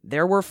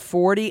there were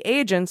 40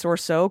 agents or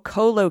so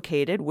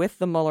co-located with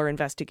the Mueller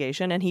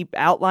investigation, and he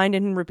outlined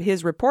in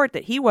his report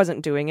that he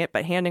wasn't doing it,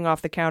 but handing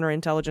off the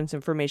counterintelligence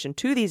information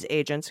to these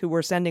agents who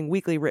were sending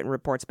weekly written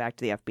reports back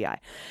to the FBI.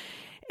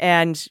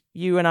 And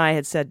you and I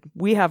had said,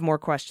 we have more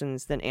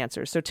questions than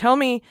answers. So tell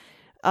me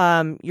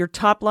your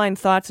top line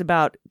thoughts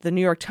about the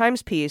New York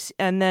Times piece,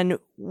 and then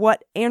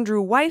what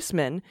Andrew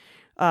Weissman,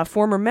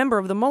 former member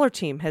of the Mueller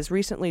team, has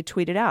recently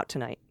tweeted out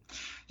tonight.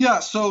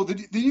 Yeah, so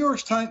the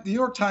New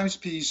York Times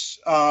piece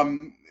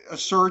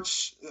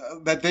asserts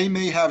that they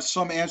may have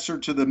some answer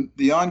to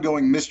the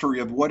ongoing mystery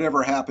of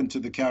whatever happened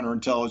to the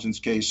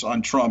counterintelligence case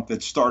on Trump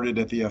that started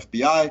at the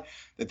FBI,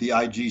 that the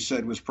IG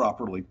said was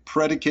properly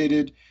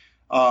predicated.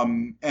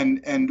 And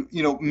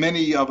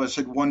many of us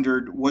had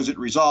wondered, was it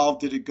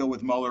resolved? Did it go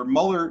with Mueller?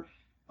 Mueller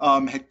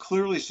had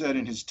clearly said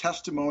in his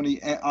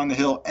testimony on the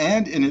Hill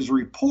and in his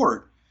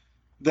report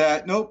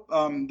that nope,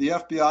 the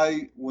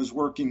FBI was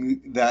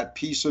working that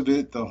piece of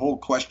it. The whole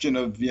question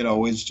of,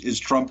 is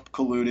Trump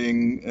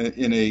colluding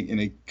in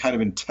a kind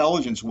of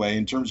intelligence way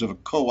in terms of a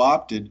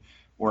co-opted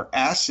or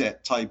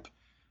asset type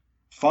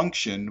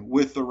function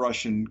with the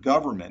Russian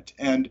government.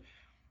 And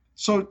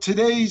so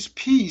today's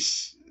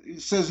piece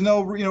says,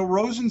 no,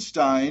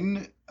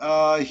 Rosenstein,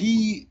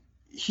 he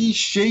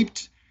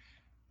shaped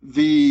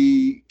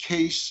the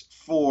case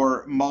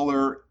for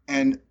Mueller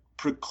and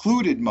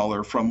precluded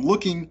Mueller from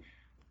looking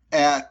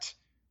at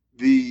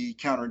the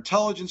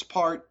counterintelligence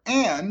part,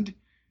 and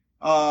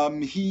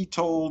he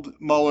told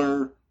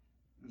Mueller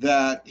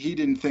that he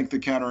didn't think the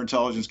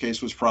counterintelligence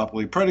case was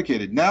properly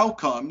predicated. Now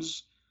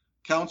comes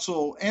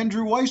counsel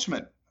Andrew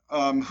Weissman,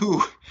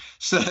 who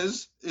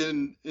says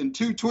in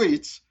 2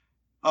 tweets,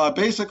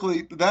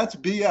 basically, that's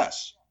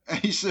BS. And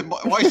he said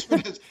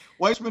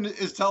Weissman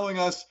is telling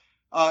us,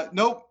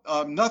 nope,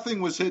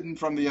 nothing was hidden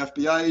from the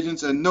FBI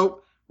agents, and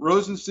nope,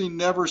 Rosenstein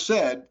never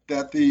said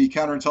that the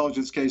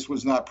counterintelligence case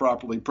was not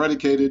properly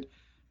predicated.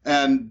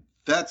 And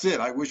that's it.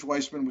 I wish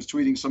Weissman was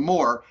tweeting some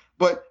more.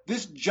 But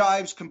this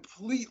jives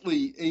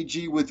completely,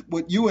 AG, with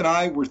what you and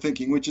I were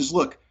thinking, which is,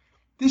 look,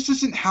 this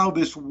isn't how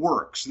this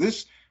works.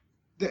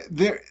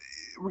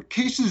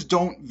 Cases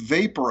don't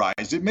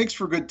vaporize. It makes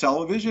for good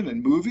television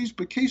and movies,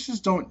 but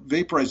cases don't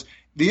vaporize.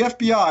 The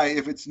FBI,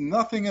 if it's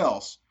nothing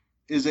else,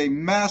 is a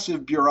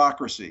massive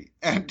bureaucracy,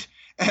 and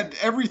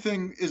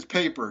everything is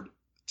papered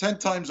 10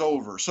 times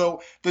over.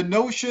 So the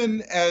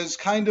notion, as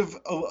kind of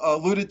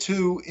alluded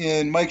to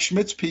in Mike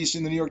Schmidt's piece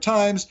in the New York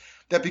Times,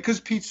 that because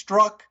Pete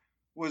Strzok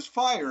was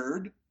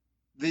fired,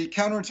 the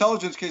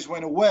counterintelligence case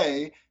went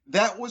away,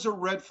 that was a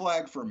red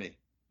flag for me.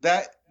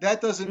 That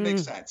doesn't make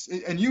sense.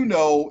 And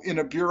in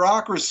a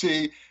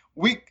bureaucracy,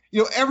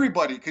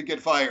 everybody could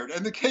get fired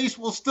and the case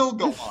will still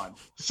go on.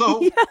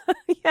 So,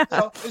 Yeah.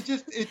 so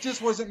it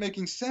just wasn't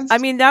making sense. I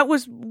mean, that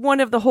was one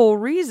of the whole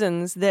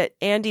reasons that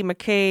Andy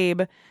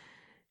McCabe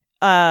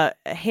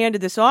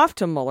handed this off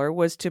to Mueller,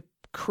 was to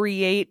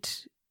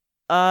create,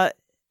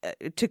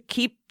 to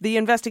keep the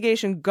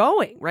investigation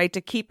going, right?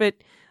 To keep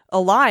it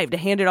alive, to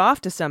hand it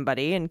off to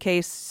somebody in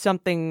case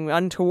something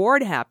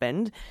untoward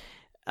happened.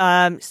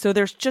 So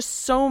there's just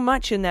so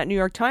much in that New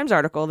York Times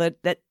article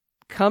that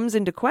comes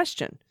into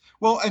question.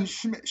 Well, and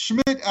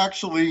Schmidt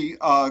actually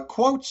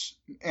quotes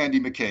Andy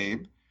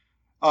McCabe,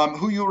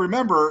 who you'll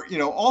remember,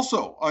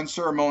 also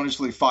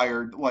unceremoniously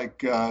fired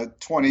like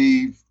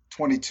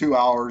 22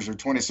 hours or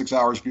 26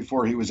 hours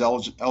before he was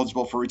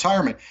eligible for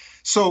retirement.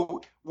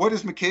 So what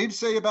does McCabe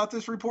say about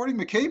this reporting?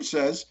 McCabe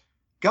says,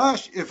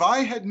 gosh, if I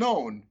had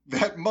known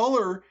that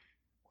Mueller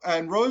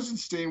and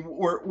Rosenstein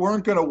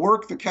weren't going to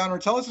work the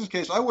counterintelligence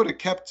case, I would have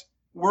kept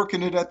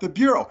working it at the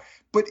Bureau.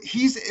 But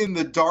he's in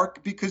the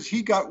dark because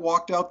he got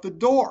walked out the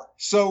door.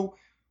 So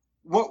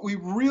what we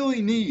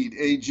really need,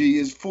 AG,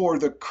 is for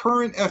the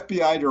current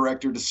FBI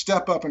director to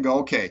step up and go,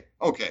 okay,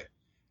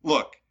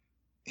 look,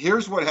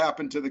 here's what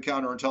happened to the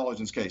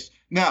counterintelligence case.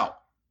 Now,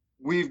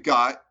 we've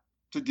got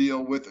to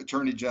deal with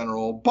Attorney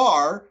General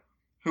Barr,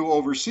 who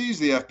oversees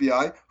the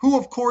FBI, who,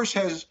 of course,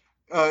 has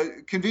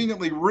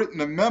conveniently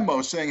written a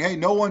memo saying, hey,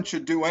 no one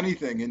should do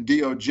anything in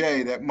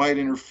DOJ that might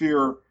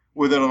interfere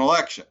with an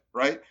election,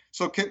 right?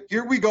 So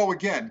here we go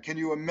again. Can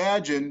you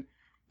imagine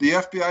the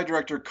FBI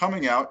director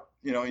coming out,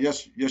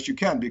 yes, you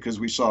can, because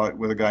we saw it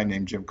with a guy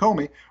named Jim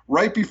Comey,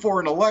 right before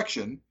an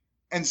election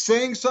and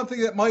saying something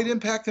that might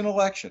impact an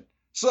election.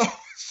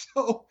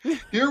 So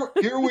here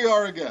we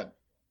are again.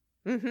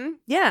 Mm-hmm.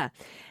 Yeah.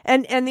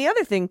 And the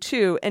other thing,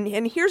 too,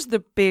 and here's the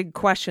big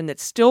question that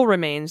still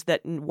remains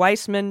that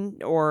Weissman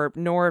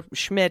nor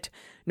Schmidt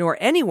nor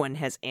anyone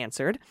has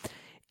answered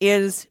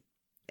is,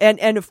 and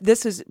if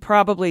this is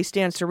probably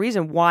stands to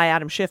reason why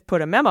Adam Schiff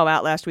put a memo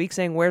out last week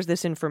saying, where's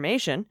this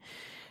information?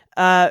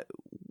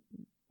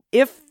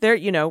 If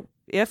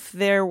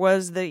there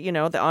was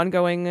the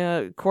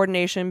ongoing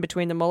coordination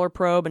between the Mueller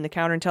probe and the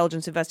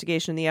counterintelligence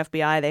investigation in the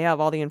FBI, they have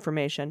all the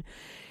information.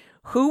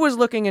 Who was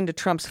looking into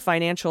Trump's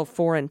financial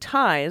foreign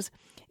ties,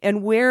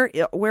 and where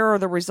are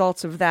the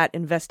results of that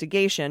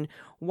investigation?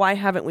 Why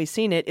haven't we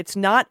seen it? It's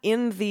not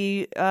in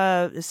the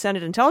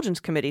Senate Intelligence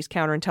Committee's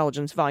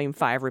Counterintelligence Volume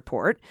 5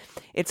 report.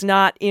 It's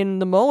not in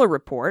the Mueller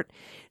report.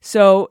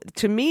 So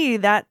to me,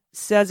 that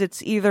says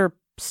it's either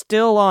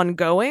still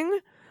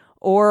ongoing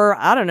or,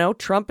 I don't know,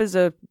 Trump is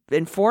a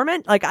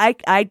informant. Like,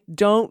 I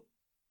don't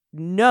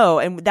know.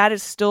 And that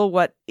is still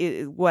that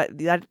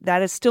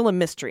is still a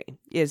mystery,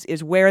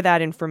 is where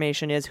that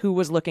information is, who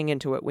was looking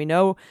into it. We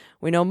know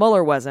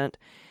Mueller wasn't.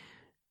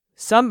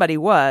 Somebody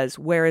was.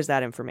 Where is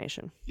that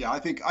information? Yeah, I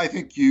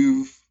think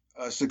you've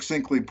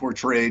succinctly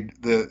portrayed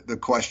the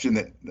question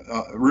that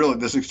really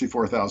the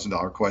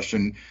 $64,000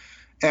 question,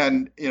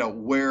 and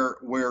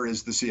where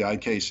is the CI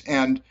case?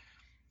 And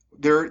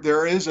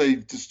there is a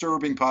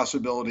disturbing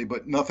possibility,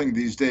 but nothing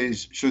these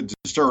days should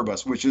disturb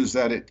us, which is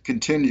that it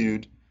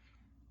continued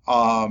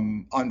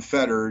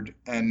unfettered,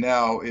 and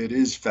now it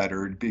is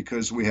fettered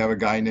because we have a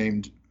guy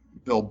named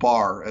Bill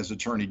Barr as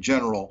Attorney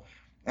General,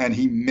 and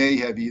he may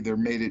have either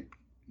made it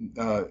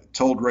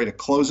told Ray to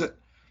close it,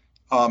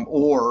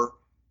 or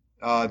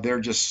they're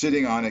just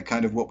sitting on it,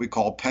 kind of what we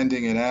call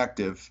pending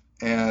inactive,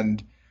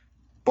 and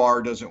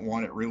Barr doesn't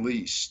want it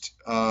released.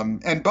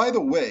 And by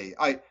the way,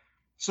 and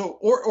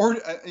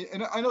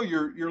I know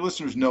your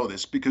listeners know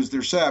this because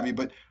they're savvy,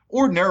 but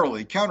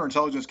ordinarily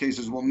counterintelligence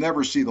cases will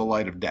never see the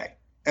light of day.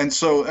 And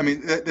so, I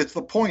mean, that's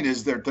the point,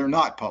 is that they're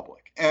not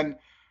public. And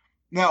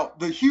now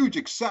the huge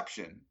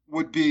exception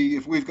would be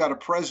if we've got a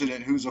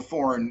president who's a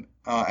foreign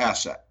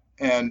asset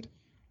and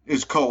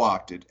is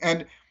co-opted.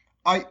 And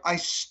I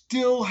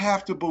still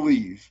have to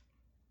believe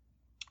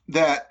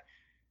that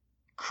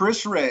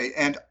Chris Wray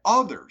and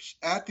others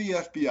at the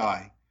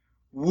FBI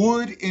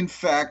would, in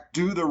fact,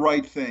 do the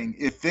right thing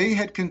if they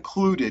had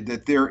concluded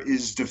that there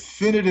is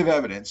definitive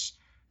evidence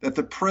that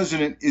the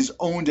president is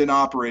owned and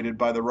operated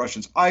by the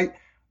Russians.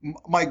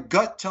 My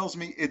gut tells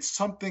me it's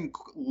something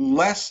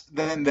less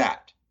than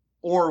that,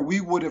 or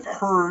we would have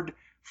heard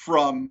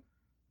from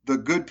the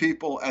good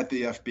people at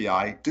the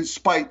FBI,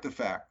 despite the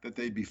fact that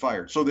they'd be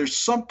fired. So there's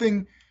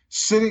something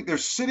they're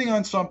sitting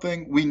on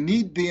something. We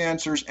need the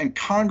answers, and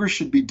Congress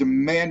should be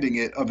demanding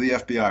it of the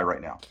FBI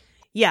right now.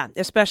 Yeah,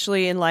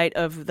 especially in light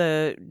of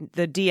the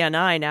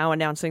DNI now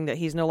announcing that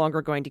he's no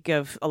longer going to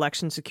give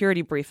election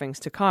security briefings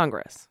to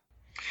Congress.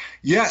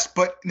 Yes,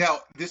 but now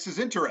this is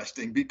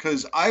interesting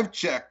because I've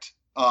checked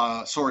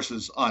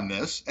sources on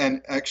this,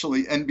 and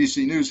actually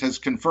NBC News has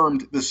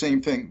confirmed the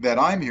same thing that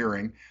I'm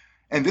hearing.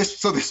 And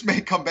this may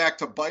come back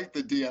to bite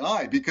the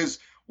DNI, because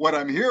what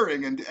I'm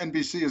hearing, and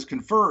NBC has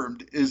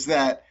confirmed, is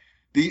that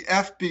the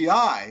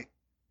FBI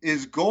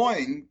is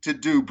going to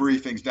do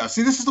briefings now.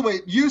 See, this is the way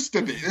it used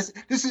to be.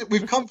 This is,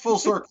 we've come full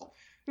circle.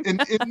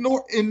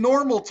 In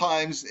normal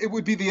times, it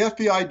would be the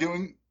FBI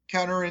doing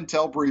counter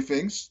intel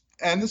briefings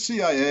and the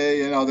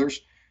CIA and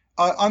others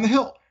on the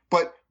Hill.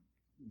 But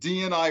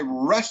DNI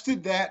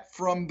wrested that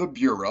from the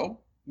Bureau,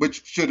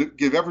 which should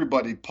give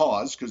everybody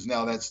pause because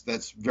now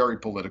that's very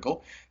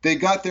political. They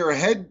got their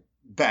head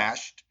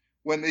bashed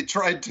when they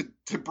tried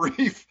to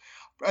brief,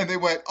 and they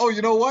went, oh,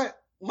 you know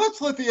what?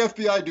 Let's let the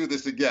FBI do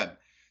this again.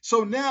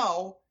 So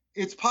now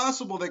it's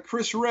possible that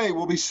Chris Wray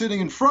will be sitting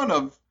in front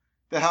of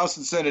the House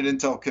and Senate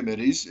Intel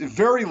committees,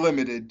 very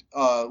limited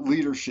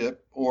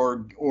leadership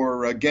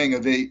or a gang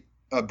of 8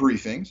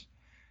 briefings.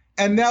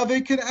 And now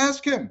they can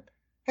ask him,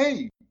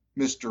 hey,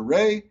 Mr.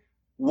 Wray,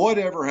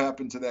 whatever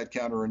happened to that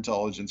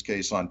counterintelligence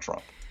case on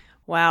Trump?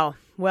 Wow.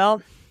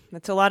 Well,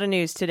 that's a lot of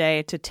news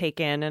today to take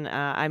in, and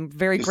I'm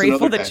very Just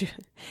grateful another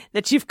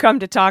that you've come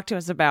to talk to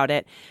us about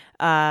it.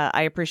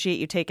 I appreciate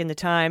you taking the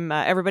time.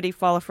 Everybody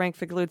follow Frank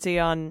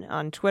Figliuzzi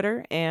on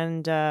Twitter,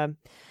 and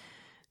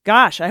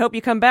gosh, I hope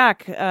you come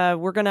back.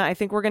 I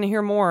think we're gonna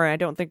hear more. I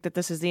don't think that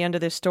this is the end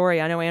of this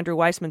story. I know Andrew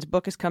Weissman's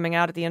book is coming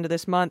out at the end of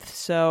this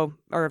month,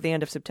 or the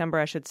end of September,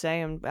 I should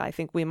say, and I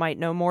think we might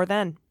know more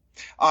then.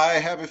 I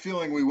have a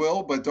feeling we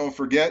will, but don't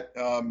forget,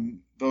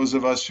 those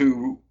of us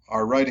who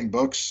are writing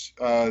books,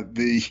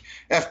 the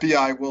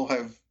FBI will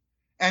have,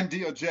 and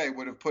DOJ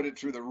would have put it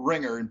through the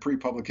ringer in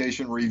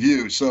pre-publication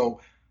review. So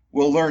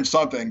we'll learn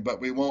something,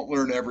 but we won't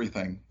learn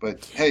everything.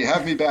 But hey,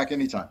 have me back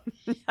anytime.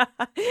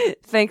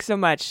 Thanks so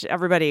much,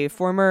 everybody.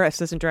 Former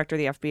Assistant Director of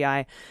the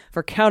FBI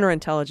for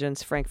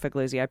Counterintelligence, Frank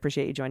Figliuzzi. I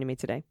appreciate you joining me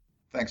today.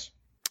 Thanks.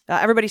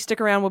 Everybody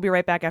stick around. We'll be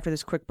right back after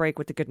this quick break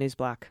with the Good News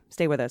Block.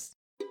 Stay with us.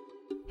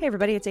 Hey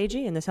everybody, it's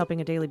AG, and this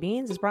Helping of Daily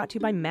Beans is brought to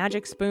you by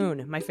Magic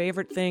Spoon, my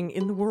favorite thing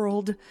in the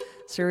world.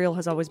 Cereal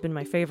has always been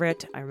my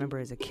favorite. I remember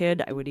as a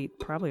kid, I would eat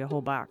probably a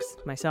whole box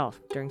myself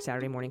during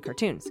Saturday morning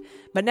cartoons.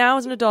 But now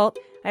as an adult,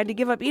 I had to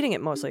give up eating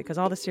it mostly because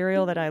all the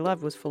cereal that I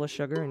loved was full of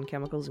sugar and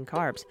chemicals and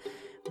carbs.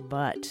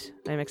 But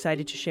I'm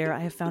excited to share I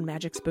have found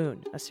Magic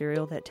Spoon, a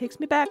cereal that takes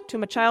me back to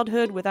my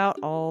childhood without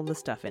all the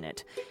stuff in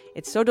it.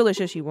 It's so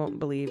delicious you won't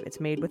believe it's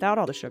made without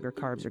all the sugar,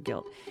 carbs, or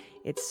guilt.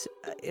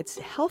 It's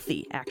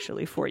healthy,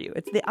 actually, for you.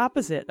 It's the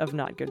opposite of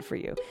not good for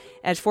you.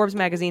 As Forbes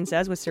magazine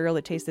says, with cereal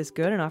that tastes this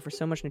good and offers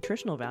so much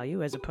nutritional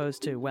value as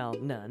opposed to, well,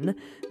 none,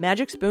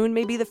 Magic Spoon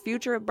may be the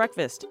future of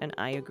breakfast, and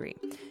I agree.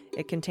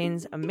 It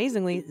contains,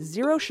 amazingly,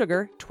 0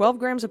 sugar, 12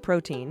 grams of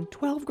protein,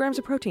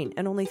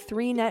 and only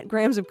 3 net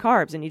grams of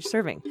carbs in each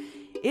serving.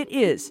 It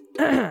is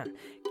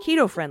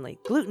keto-friendly,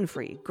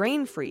 gluten-free,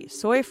 grain-free,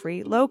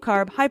 soy-free,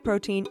 low-carb,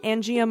 high-protein,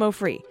 and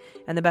GMO-free.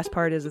 And the best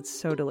part is it's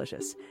so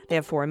delicious. They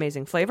have 4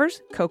 amazing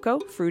flavors: cocoa,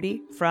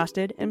 fruity,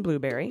 frosted, and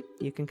blueberry.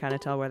 You can kind of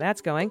tell where that's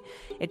going.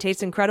 It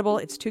tastes incredible.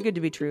 It's too good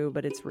to be true,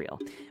 but it's real.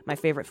 My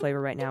favorite flavor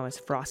right now is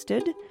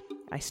frosted.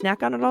 I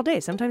snack on it all day.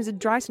 Sometimes a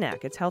dry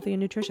snack. It's healthy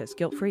and nutritious,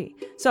 guilt-free.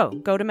 So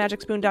go to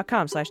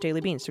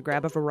magicspoon.com/dailybeans to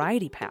grab a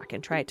variety pack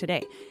and try it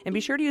today. And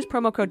be sure to use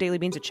promo code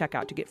dailybeans at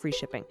checkout to get free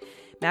shipping.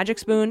 Magic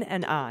Spoon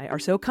and I are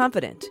so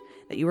confident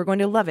that you are going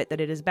to love it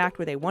that it is backed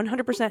with a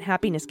 100%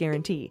 happiness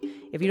guarantee.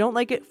 If you don't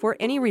like it for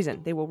any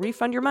reason, they will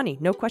refund your money,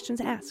 no questions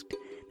asked.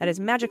 That is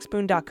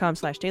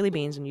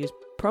magicspoon.com/dailybeans and use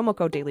promo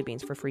code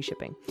dailybeans for free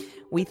shipping.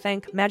 We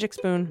thank Magic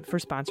Spoon for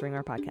sponsoring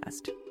our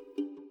podcast.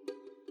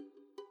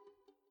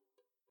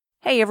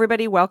 Hey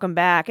everybody, welcome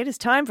back. It is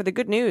time for the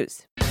good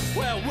news.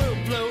 Well, we'll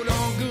float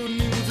on, good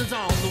news is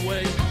on the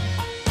way.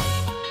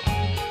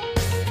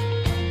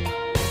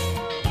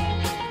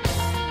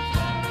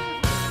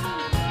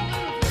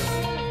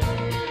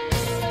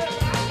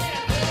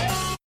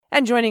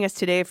 And joining us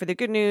today for the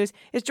good news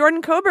is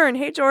Jordan Coburn.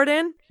 Hey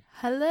Jordan.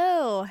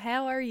 Hello,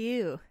 how are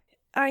you?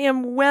 I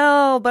am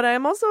well, but I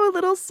am also a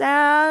little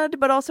sad,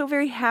 but also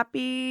very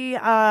happy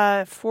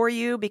for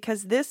you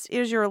because this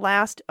is your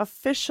last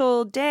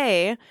official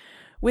day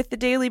with the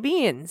Daily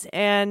Beans,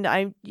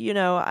 and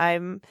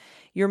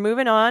you're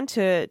moving on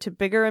to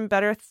bigger and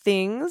better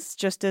things,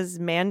 just as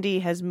Mandy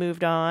has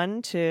moved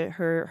on to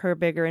her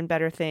bigger and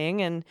better thing,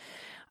 and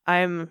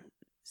I'm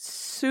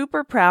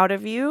super proud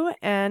of you,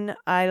 and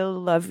I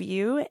love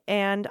you,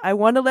 and I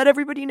want to let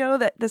everybody know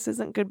that this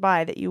isn't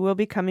goodbye, that you will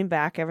be coming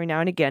back every now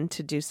and again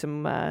to do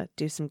some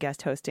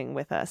guest hosting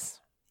with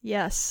us.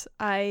 Yes,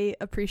 I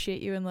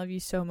appreciate you and love you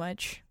so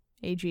much,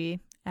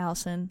 AG,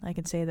 Allison. I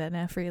can say that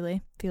now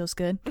freely. Feels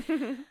good.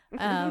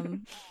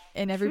 And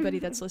everybody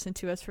that's listened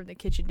to us from the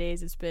kitchen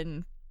days, it's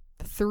been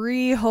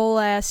 3 whole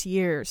ass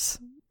years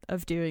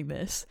of doing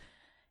this,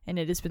 and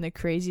it has been the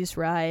craziest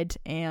ride,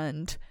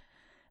 and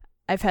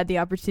I've had the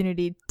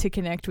opportunity to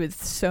connect with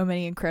so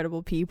many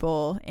incredible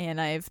people,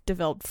 and I've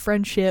developed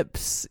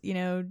friendships,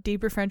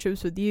 deeper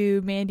friendships with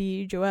you,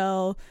 Mandy,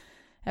 Joelle,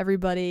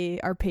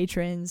 everybody, our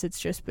patrons. It's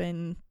just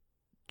been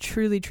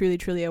truly, truly,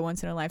 truly a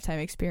once-in-a-lifetime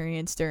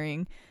experience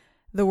during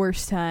the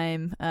worst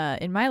time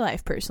in my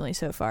life personally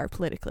so far,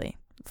 politically,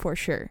 for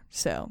sure.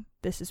 So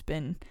this has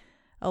been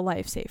a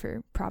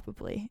lifesaver,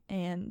 probably.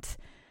 And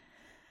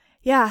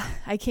yeah,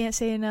 I can't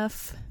say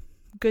enough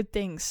good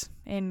things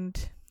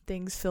and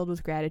things filled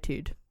with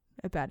gratitude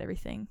about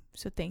everything.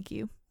 So thank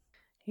you.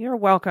 You're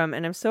welcome,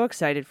 and I'm so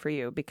excited for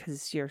you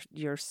because you're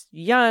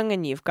young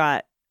and you've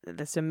got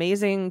this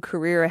amazing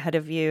career ahead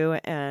of you,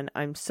 and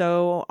I'm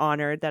so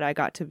honored that I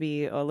got to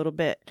be a little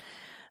bit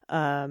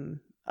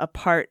a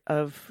part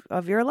of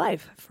your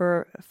life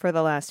for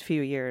the last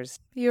few years.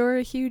 You're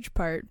a huge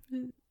part.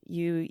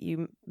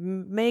 You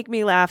make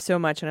me laugh so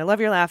much, and I love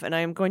your laugh, and I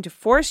am going to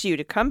force you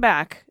to come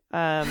back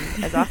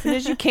as often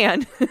as you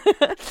can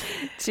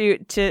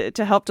to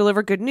help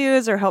deliver good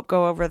news or help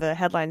go over the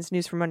headlines,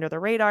 news from under the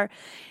radar.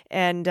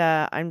 And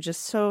I'm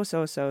just so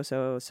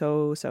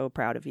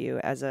proud of you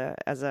as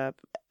a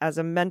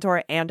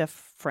mentor and a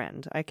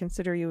friend. I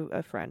consider you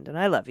a friend, and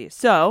I love you.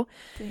 So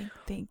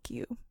thank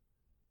you.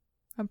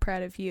 I'm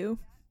proud of you.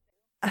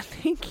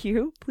 Thank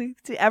you. Please,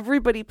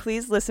 everybody,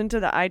 please listen to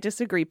the I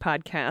Disagree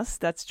podcast.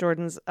 That's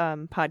Jordan's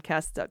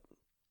podcast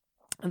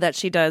that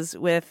she does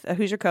with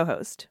who's your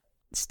co-host?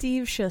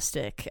 Steve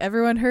Shustic.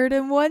 Everyone heard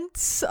him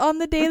once on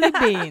the Daily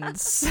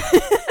Beans.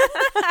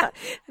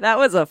 That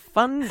was a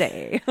fun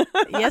day.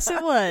 Yes,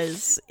 it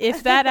was.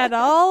 If that at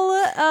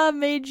all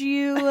made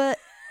you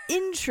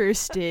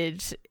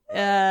interested,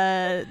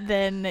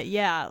 then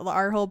yeah,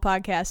 our whole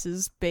podcast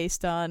is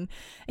based on,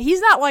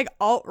 he's not like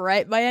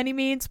alt-right by any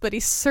means, but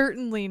he's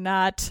certainly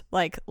not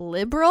like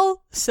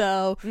liberal,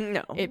 so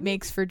no, it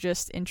makes for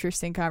just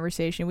interesting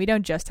conversation. We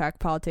don't just talk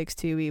politics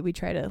too, we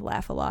try to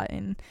laugh a lot,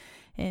 and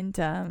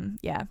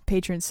yeah,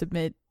 patrons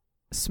submit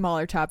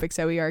smaller topics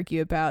that we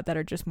argue about that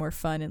are just more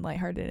fun and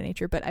lighthearted in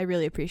nature, but I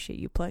really appreciate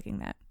you plugging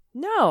that.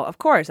 No, of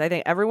course. I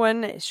think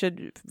everyone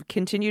should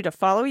continue to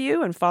follow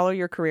you and follow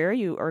your career.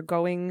 You are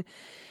going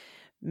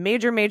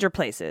major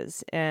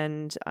places,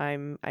 and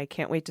I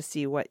can't wait to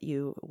see what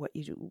you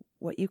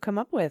come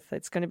up with.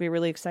 It's going to be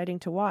really exciting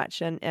to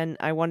watch. And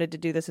I wanted to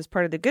do this as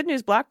part of the good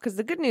news block, because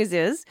the good news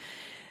is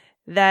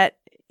that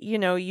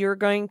you're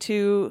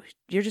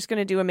just going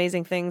to do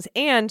amazing things,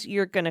 and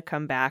you're going to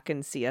come back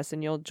and see us,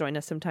 and you'll join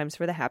us sometimes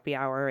for the happy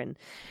hour. And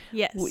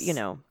yes,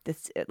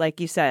 this,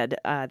 like you said,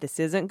 this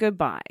isn't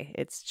goodbye.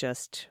 It's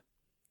just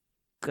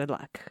good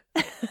luck.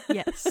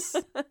 Yes,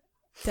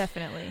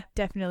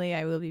 definitely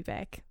I will be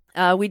back.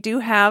 We do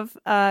have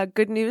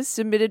good news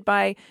submitted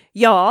by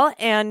y'all,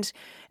 and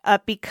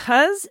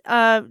because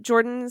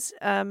Jordan's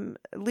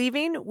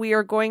leaving, we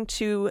are going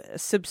to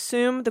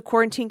subsume the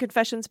Quarantine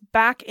Confessions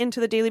back into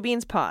the Daily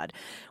Beans pod.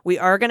 We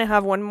are going to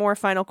have one more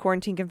final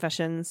Quarantine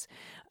Confessions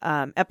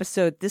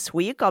episode this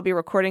week. I'll be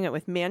recording it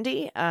with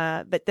Mandy,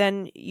 but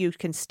then you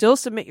can still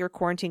submit your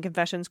Quarantine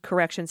Confessions,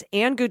 corrections,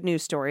 and good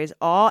news stories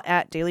all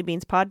at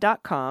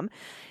dailybeanspod.com.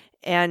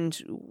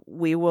 And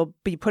we will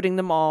be putting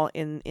them all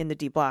in the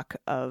D block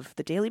of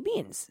the Daily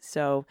Beans.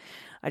 So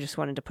I just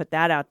wanted to put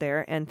that out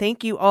there. And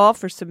thank you all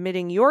for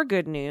submitting your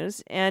good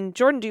news. And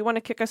Jordan, do you want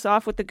to kick us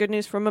off with the good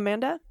news from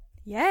Amanda?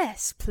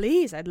 Yes,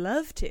 please. I'd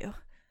love to.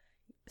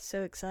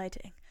 So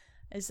exciting.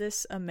 Is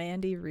this a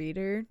Mandy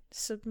Reader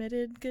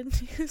submitted good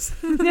news?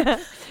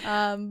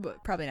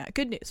 Probably not.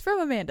 Good news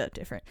from Amanda.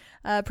 Different.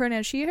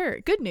 Pronoun she,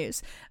 her. Good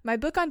news. My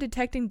book on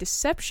detecting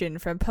deception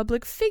from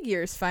public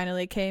figures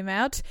finally came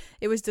out.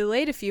 It was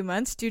delayed a few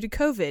months due to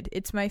COVID.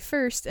 It's my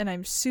first, and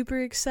I'm super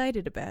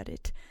excited about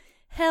it.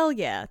 Hell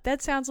yeah.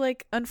 That sounds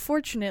like,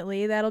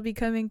 unfortunately, that'll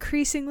become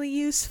increasingly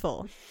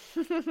useful.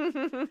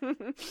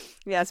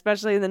 Yeah,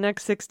 especially in the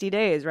next 60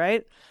 days,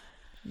 right?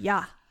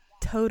 Yeah.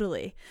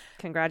 Totally.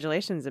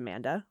 Congratulations,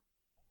 Amanda.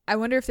 I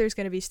wonder if there's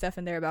going to be stuff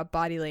in there about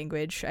body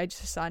language. I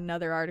just saw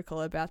another article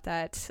about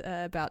that,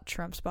 about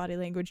Trump's body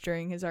language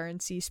during his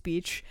RNC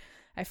speech.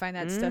 I find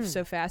that stuff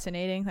so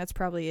fascinating. That's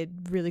probably a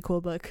really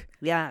cool book.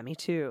 Yeah, me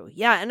too.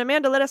 Yeah, and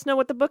Amanda, let us know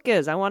what the book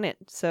is. I want it.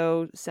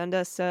 So send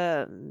us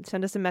a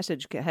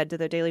message. Head to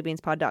the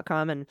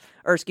dailybeanspod.com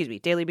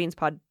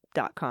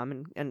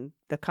dailybeanspod.com and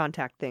the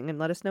contact thing, and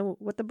let us know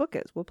what the book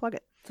is. We'll plug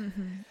it.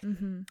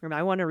 And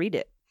I want to read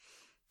it.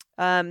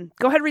 Go ahead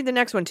and read the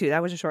next one too.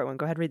 That was a short one.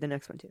 Go ahead and read the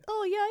next one too.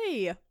 Oh,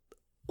 yay.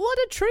 What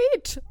a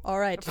treat. All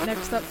right.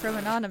 Next up from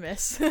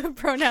Anonymous.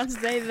 Pronouns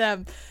they,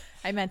 them.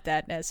 I meant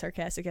that as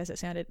sarcastic as it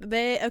sounded.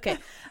 They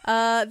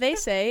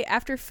say,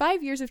 after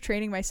 5 years of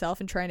training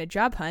myself and trying to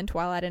job hunt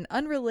while at an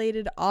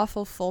unrelated,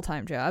 awful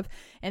full-time job,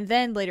 and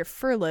then later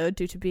furloughed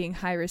due to being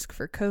high risk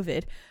for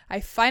COVID, I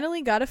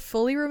finally got a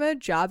fully remote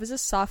job as a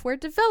software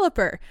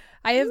developer.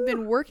 I have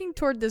been working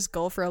toward this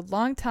goal for a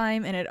long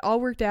time, and it all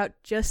worked out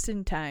just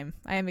in time.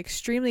 I am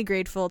extremely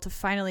grateful to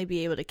finally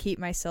be able to keep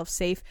myself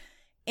safe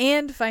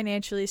and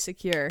financially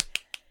secure.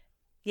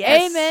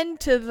 Yes. Amen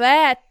to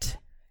that.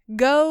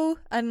 Go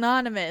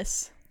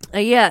Anonymous.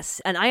 Yes,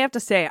 and I have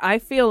to say, I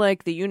feel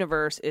like the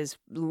universe is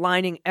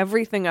lining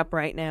everything up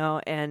right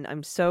now, and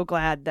I'm so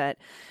glad that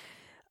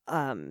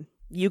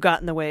you got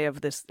in the way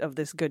of this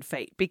good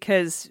fate,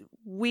 because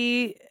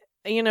we're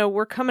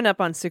coming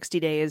up on 60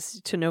 days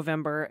to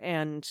November,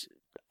 and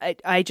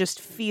I just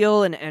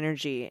feel an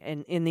energy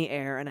in the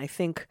air, and I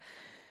think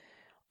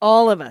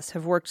all of us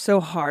have worked so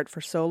hard for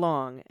so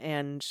long,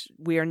 and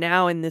we are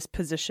now in this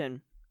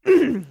position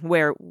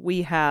where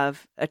we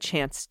have a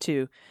chance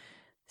to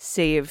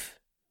save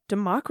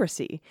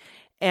democracy.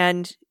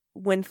 And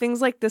when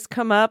things like this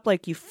come up,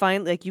 like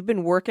you've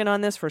been working on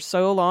this for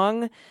so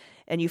long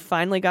and you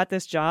finally got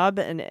this job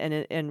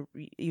and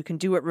you can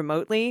do it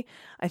remotely,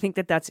 I think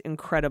that's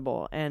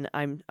incredible. And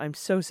I'm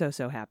so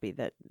happy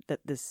that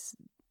this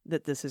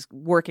that this is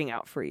working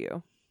out for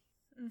you.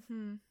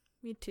 Mm-hmm.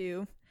 Me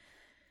too.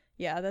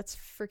 Yeah, that's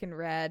freaking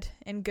rad.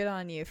 And good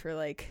on you for,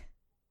 like,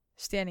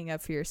 standing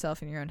up for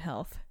yourself and your own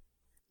health.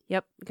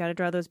 Yep, gotta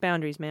draw those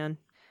boundaries, man.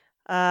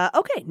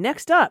 Okay,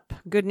 next up,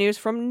 good news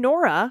from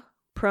Nora.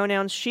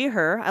 Pronouns she,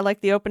 her. I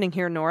like the opening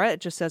here, Nora.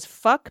 It just says,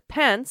 fuck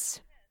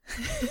Pence.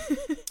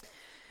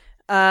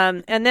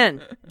 And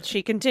then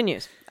she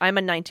continues, I'm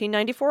a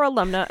 1994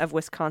 alumna of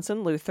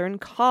Wisconsin Lutheran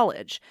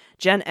College.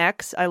 Gen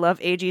X, I love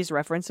AG's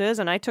references,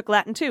 and I took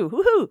Latin too.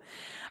 Woohoo!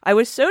 I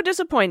was so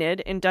disappointed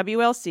in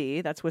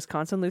WLC, that's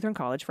Wisconsin Lutheran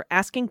College, for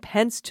asking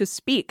Pence to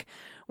speak.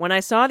 When I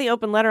saw the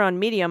open letter on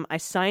Medium, I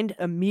signed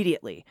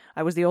immediately.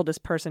 I was the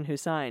oldest person who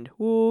signed.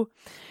 Woo!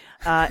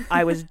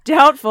 I was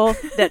doubtful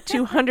that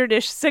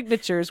 200-ish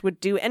signatures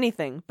would do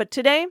anything. But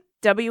today,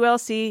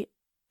 WLC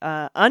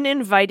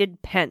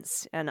uninvited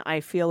Pence, and I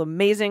feel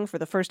amazing for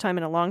the first time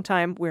in a long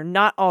time. We're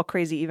not all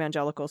crazy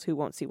evangelicals who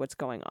won't see what's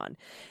going on.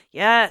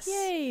 Yes!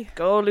 Yay!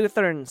 Go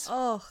Lutherans!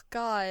 Oh,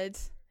 God.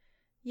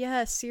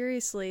 Yeah,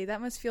 seriously.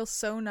 That must feel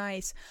so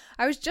nice.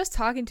 I was just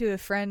talking to a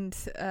friend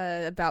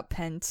about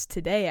Pence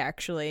today,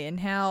 actually, and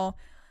how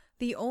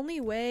the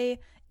only way...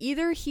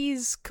 either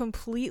he's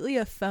completely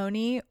a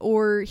phony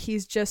or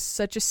he's just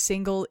such a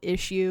single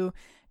issue,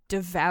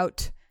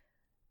 devout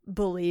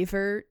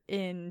believer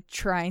in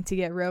trying to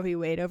get Roe v.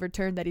 Wade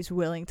overturned that he's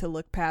willing to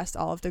look past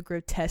all of the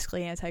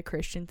grotesquely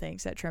anti-Christian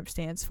things that Trump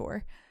stands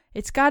for.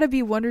 It's got to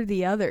be one or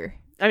the other.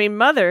 I mean,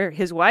 Mother,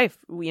 his wife,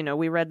 we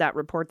read that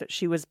report that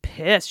she was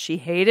pissed. She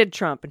hated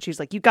Trump, and she's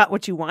like, you got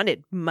what you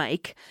wanted,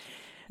 Mike.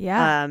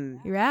 Yeah.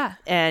 Yeah.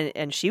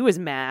 And she was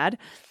mad.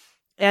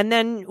 And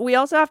then we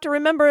also have to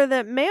remember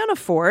that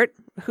Manafort,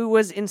 who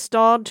was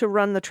installed to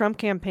run the Trump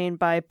campaign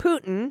by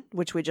Putin,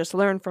 which we just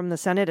learned from the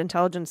Senate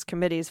Intelligence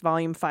Committee's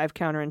Volume 5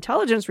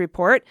 Counterintelligence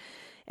Report,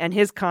 and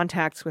his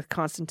contacts with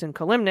Konstantin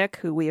Kilimnik,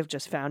 who we have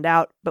just found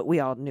out, but we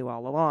all knew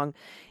all along,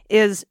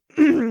 is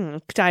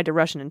tied to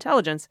Russian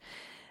intelligence,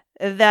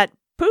 that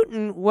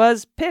Pence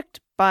was picked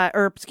by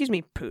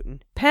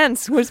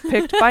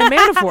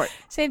Manafort.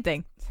 Same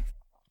thing.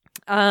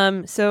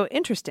 So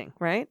interesting,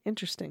 right?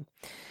 Interesting.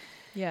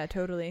 Yeah,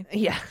 totally.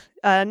 Yeah.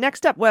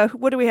 Next up, well,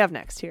 what do we have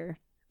next here,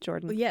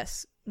 Jordan? Well,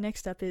 yes.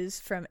 Next up is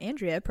from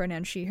Andrea,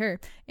 pronoun she, her.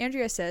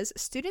 Andrea says,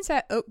 students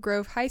at Oak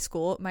Grove High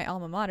School, my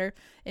alma mater,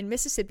 in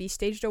Mississippi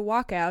staged a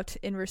walkout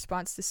in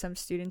response to some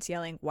students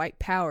yelling white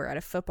power at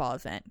a football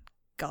event.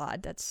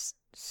 God, that's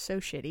so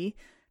shitty.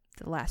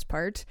 The last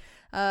part.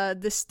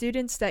 The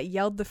students that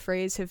yelled the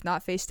phrase have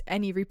not faced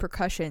any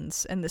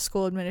repercussions, and the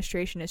school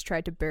administration has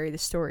tried to bury the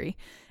story.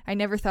 I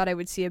never thought I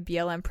would see a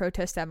BLM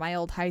protest at my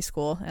old high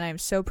school, and I am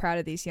so proud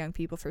of these young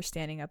people for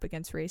standing up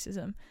against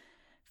racism.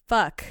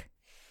 Fuck.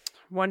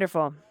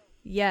 Wonderful.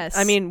 Yes.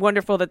 I mean,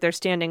 wonderful that they're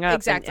standing up.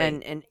 Exactly.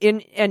 And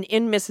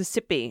in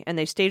Mississippi, and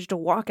they staged a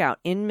walkout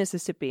in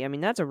Mississippi. I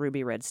mean, that's a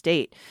ruby red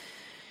state.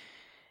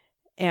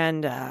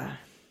 And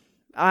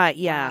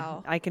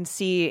Wow. I can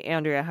see,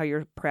 Andrea, how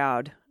you're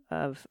proud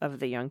of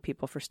the young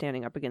people for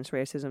standing up against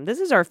racism. This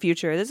is our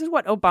future. This is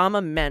what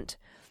Obama meant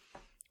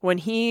when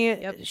he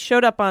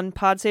showed up on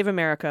Pod Save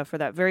America for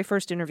that very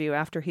first interview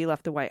after he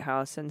left the White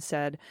House and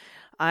said,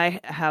 I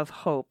have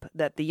hope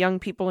that the young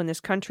people in this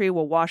country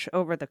will wash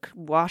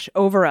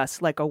over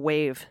us like a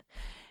wave.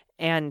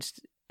 And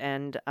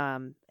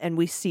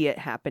we see it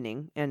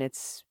happening, and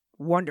it's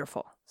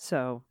wonderful.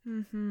 So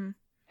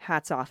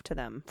hats off to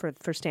them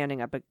for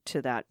standing up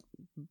to that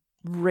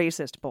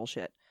racist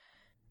bullshit.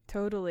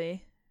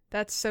 Totally.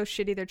 That's so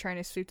shitty they're trying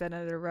to sweep that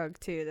under the rug,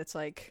 too. That's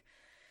like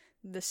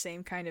the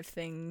same kind of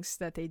things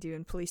that they do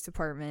in police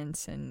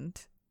departments and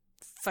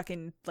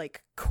fucking,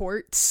 like,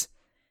 courts.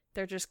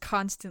 They're just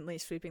constantly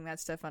sweeping that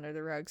stuff under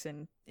the rugs,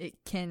 and it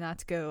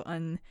cannot go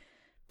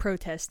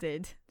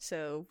unprotested.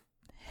 So,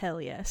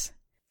 hell yes.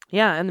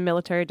 Yeah, and the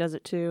military does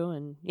it, too.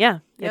 And, yeah,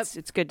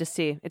 it's good to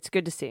see. It's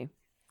good to see.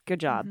 Good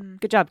job.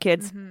 Good job,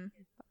 kids.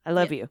 I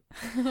love you.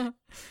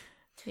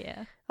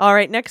 Yeah. All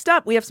right, next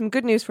up, we have some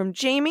good news from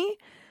Jamie.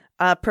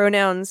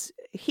 Pronouns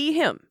he,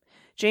 him.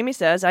 Jamie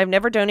says, I've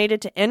never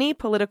donated to any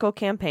political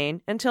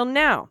campaign until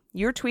now.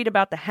 Your tweet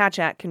about the Hatch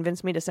Act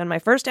convinced me to send my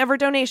first ever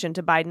donation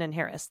to Biden and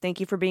Harris. Thank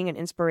you for being an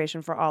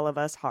inspiration for all of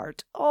us.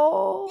 Heart.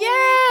 Oh.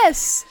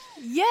 Yes!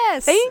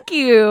 Yes! Thank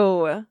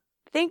you.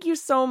 Thank you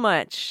so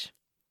much.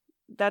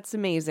 That's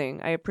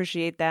amazing. I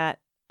appreciate that.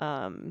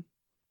 The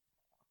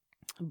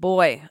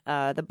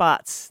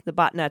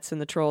botnets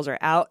and the trolls are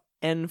out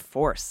in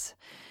force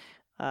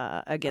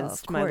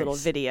against my little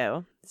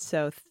video.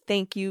 So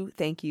thank you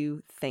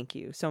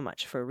so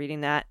much for reading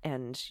that.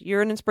 And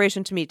you're an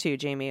inspiration to me too,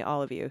 Jamie,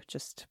 all of you,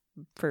 just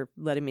for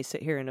letting me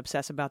sit here and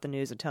obsess about the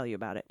news and tell you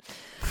about it.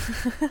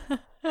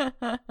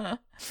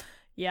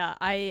 Yeah,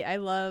 I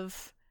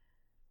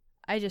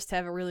just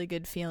have a really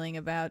good feeling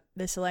about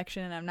this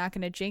election, and I'm not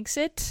going to jinx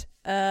it.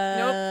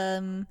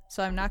 Nope.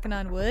 So I'm knocking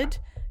on wood.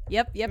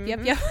 Yep. Yeah,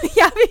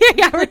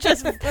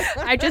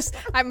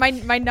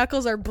 my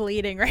knuckles are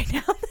bleeding right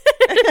now.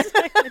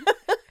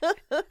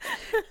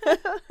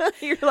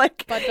 You're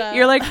like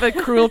the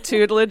cruel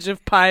tutelage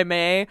of Pai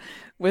Mei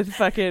with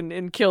fucking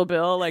in Kill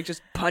Bill, like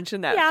just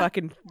punching that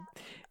fucking.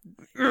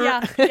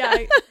 Yeah,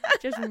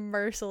 just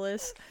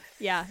merciless.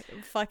 Yeah,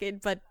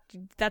 fucking. But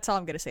that's all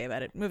I'm gonna say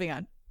about it. Moving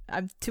on.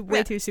 I'm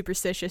way too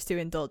superstitious to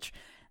indulge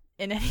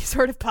in any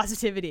sort of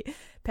positivity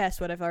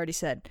past what I've already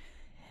said.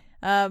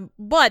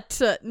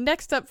 But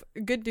next up,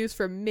 good news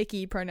from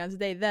Mickey, pronouns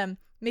they, them.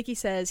 Mickey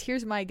says,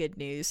 here's my good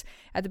news.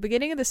 At the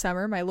beginning of the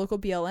summer, my local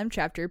BLM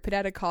chapter put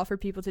out a call for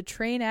people to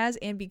train as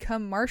and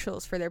become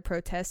marshals for their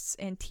protests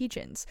and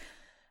teach-ins.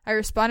 I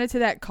responded to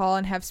that call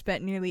and have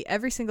spent nearly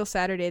every single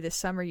Saturday this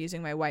summer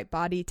using my white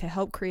body to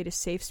help create a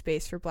safe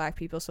space for Black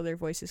people so their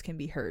voices can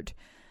be heard.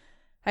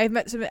 I have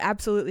met some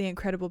absolutely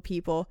incredible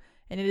people,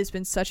 and it has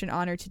been such an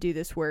honor to do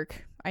this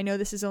work. I know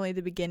this is only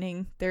the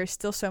beginning. There is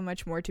still so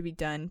much more to be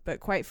done, but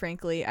quite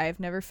frankly, I have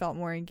never felt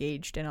more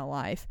engaged and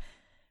alive.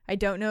 I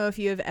don't know if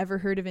you have ever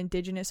heard of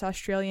Indigenous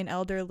Australian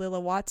elder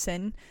Lilla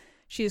Watson.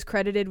 She is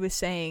credited with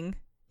saying,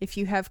 "If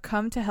you have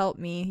come to help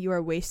me, you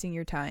are wasting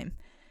your time.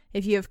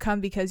 If you have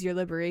come because your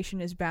liberation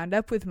is bound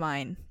up with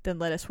mine, then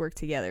let us work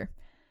together."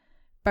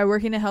 By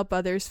working to help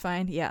others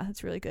find, yeah,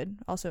 that's really good.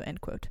 Also,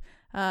 end quote.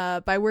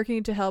 By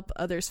working to help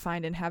others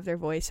find and have their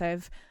voice,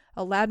 I've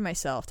allowed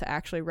myself to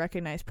actually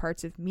recognize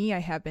parts of me I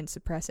have been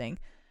suppressing,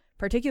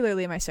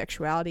 particularly my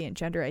sexuality and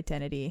gender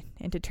identity,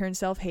 and to turn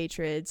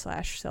self-hatred /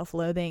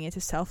 self-loathing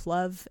into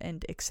self-love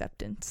and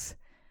acceptance.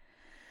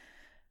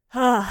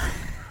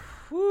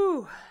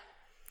 Whew.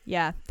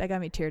 Yeah, that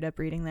got me teared up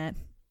reading that.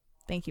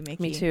 Thank you,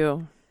 Mickey.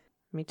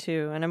 Me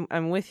too. And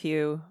I'm with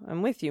you.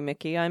 I'm with you,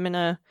 Mickey. I'm in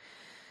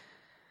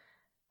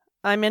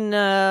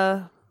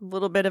a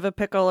little bit of a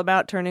pickle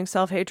about turning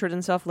self-hatred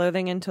and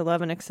self-loathing into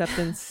love and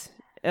acceptance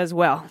as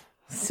well.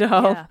 So,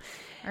 yeah.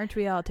 Aren't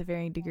we all to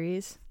varying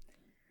degrees?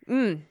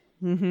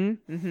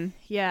 Mm-hmm.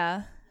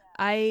 Yeah.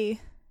 I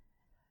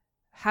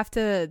have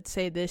to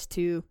say this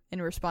too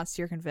in response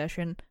to your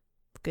confession.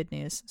 Good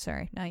news.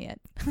 Sorry, not yet.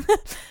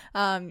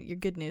 Your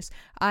good news.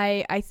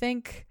 I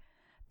think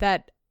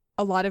that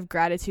a lot of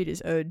gratitude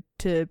is owed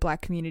to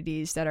Black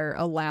communities that are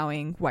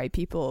allowing white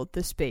people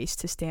the space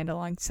to stand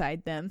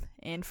alongside them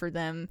and for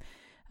them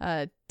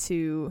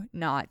to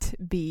not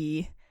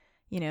be,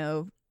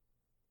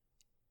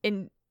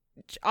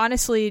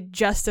 honestly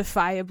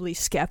justifiably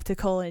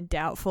skeptical and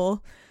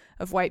doubtful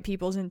of white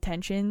people's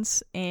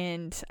intentions.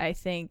 And I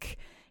think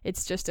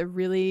it's just a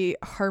really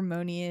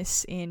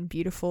harmonious and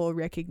beautiful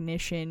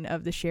recognition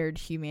of the shared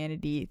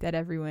humanity that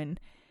everyone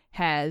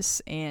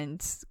has,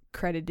 and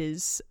credit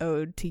is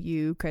owed to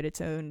you.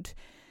 Credit's owed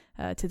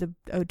to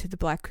the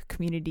Black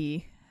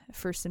community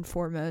first and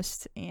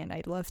foremost. And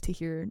I'd love to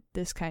hear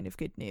this kind of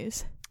good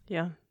news.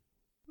 Yeah,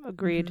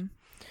 agreed.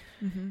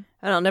 Mm-hmm.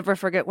 And I'll never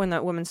forget when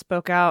that woman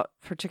spoke out,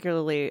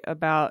 particularly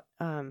about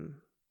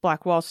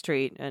Black Wall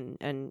Street,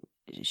 and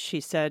she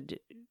said,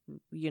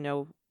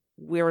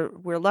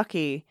 we're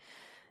lucky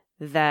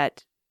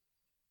that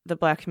the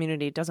Black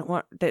community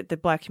the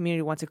Black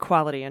community wants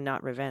equality and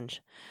not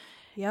revenge.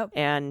 Yep.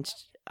 And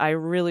I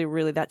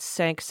really, that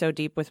sank so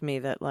deep with me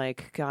that,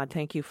 like, God,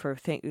 thank you for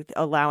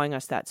allowing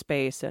us that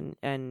space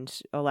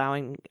and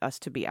allowing us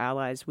to be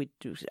allies.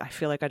 I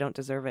feel like I don't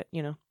deserve it,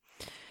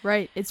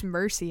 Right. It's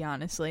mercy,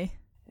 honestly.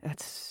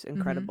 That's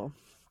incredible.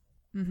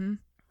 Mm-hmm.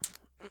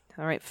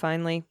 All right,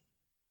 finally,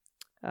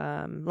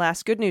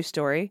 last good news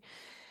story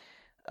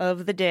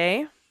of the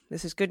day.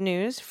 This is good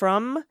news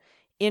from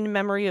In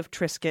Memory of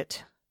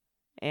Trisket,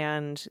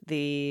 and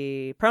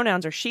the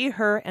pronouns are she,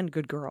 her, and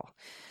good girl.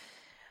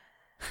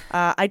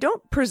 I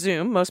don't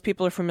presume most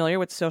people are familiar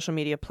with the social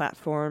media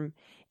platform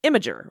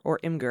Imager, or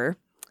Imgur,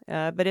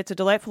 but it's a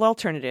delightful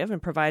alternative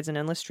and provides an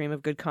endless stream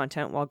of good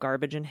content while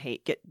garbage and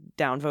hate get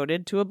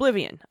downvoted to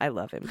oblivion. I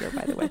love Imgur,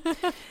 by the way.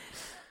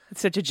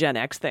 It's such a Gen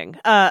X thing.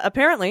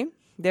 Apparently,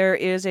 there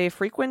is a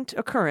frequent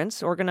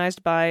occurrence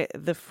organized by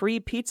the Free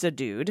Pizza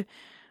Dude,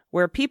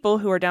 where people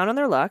who are down on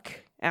their luck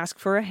ask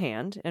for a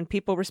hand, and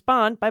people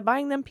respond by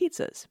buying them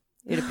pizzas.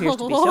 It appears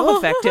to be so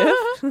effective.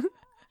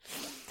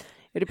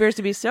 It appears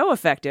to be so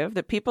effective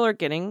that people are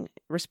getting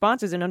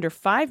responses in under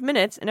 5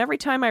 minutes, and every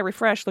time I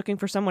refresh looking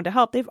for someone to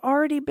help, they've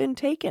already been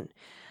taken.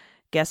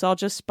 Guess I'll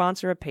just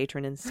sponsor a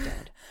patron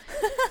instead.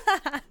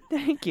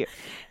 Thank you.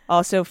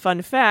 Also,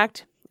 fun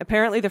fact,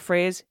 apparently the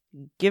phrase,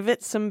 give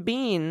it some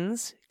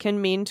beans,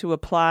 can mean to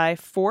apply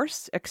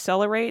force,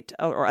 accelerate,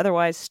 or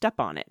otherwise step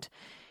on it.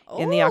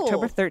 In the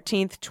October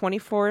 13th,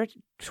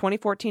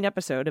 2014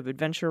 episode of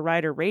Adventure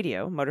Rider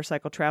Radio,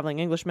 motorcycle traveling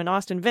Englishman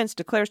Austin Vince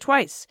declares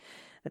twice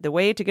that the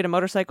way to get a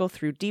motorcycle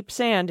through deep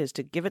sand is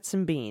to give it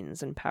some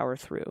beans and power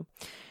through.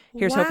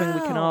 Here's hoping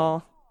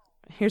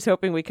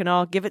we can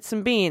all give it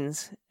some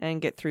beans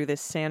and get through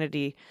this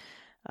sanity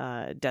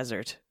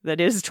desert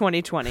that is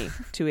 2020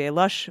 to a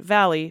lush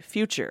valley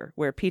future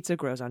where pizza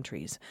grows on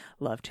trees.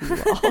 Love to you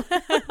all.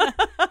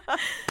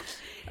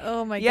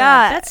 Oh my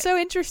God. That's so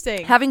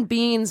interesting. Having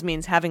beans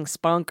means having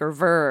spunk or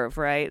verve,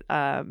 right?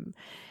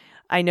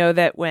 I know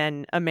that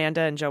when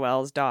Amanda and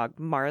Joelle's dog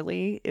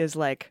Marley is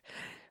like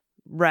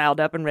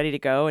riled up and ready to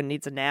go and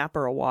needs a nap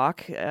or a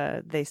walk,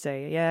 they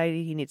say, yeah,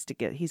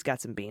 he's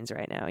got some beans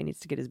right now. He needs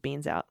to get his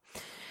beans out.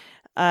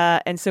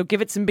 And so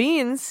give it some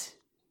beans,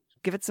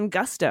 give it some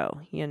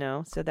gusto,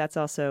 So that's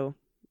also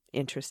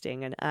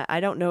interesting. And I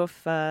don't know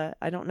if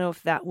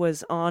that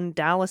was on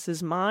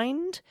Dallas's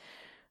mind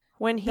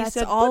when he That's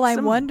said all put I'm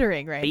some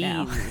wondering right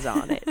now. beans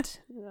on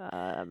it.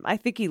 I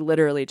think he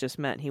literally just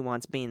meant he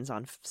wants beans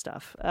on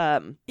stuff.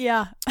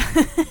 Yeah.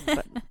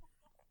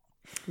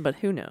 But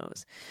who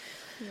knows?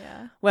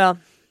 Yeah. Well,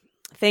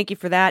 thank you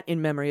for that,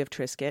 in memory of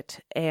Trisket.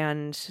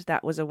 And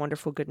that was a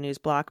wonderful good news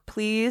block.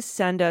 Please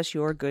send us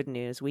your good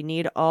news. We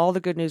need all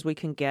the good news we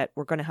can get.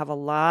 We're going to have a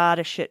lot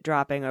of shit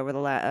dropping over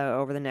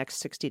the next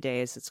 60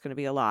 days. It's going to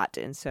be a lot.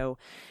 And so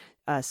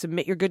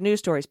submit your good news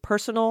stories,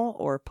 personal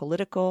or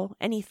political,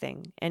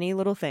 anything, any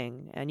little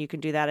thing. And you can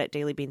do that at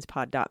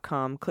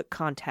dailybeanspod.com. Click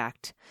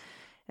contact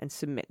and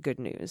submit good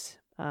news.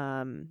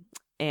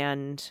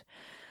 And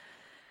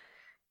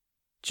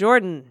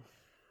Jordan,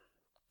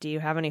 do you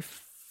have any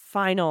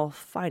final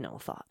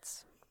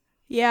thoughts?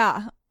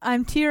 Yeah,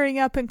 I'm tearing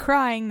up and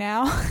crying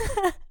now.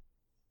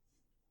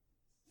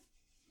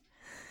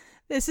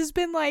 This has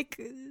been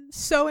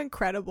so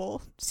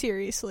incredible,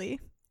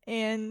 seriously.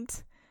 And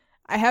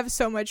I have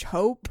so much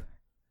hope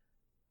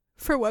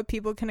for what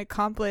people can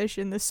accomplish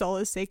and the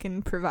solace they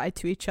can provide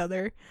to each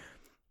other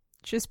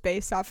just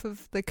based off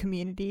of the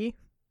community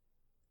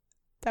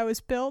that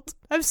was built.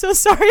 I'm so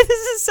sorry,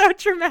 this is so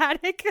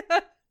dramatic.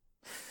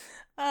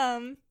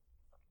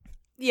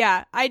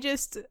 Yeah, I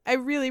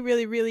really,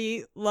 really,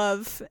 really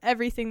love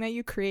everything that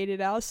you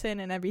created, Allison,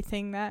 and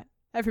everything that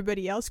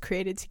everybody else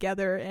created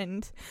together,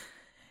 and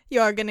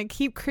you are going to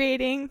keep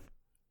creating.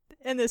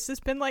 And this has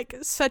been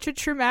such a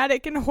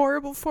traumatic and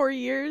horrible 4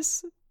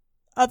 years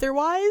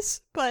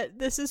otherwise, but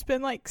this has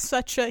been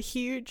such a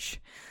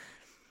huge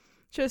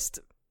just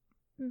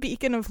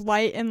beacon of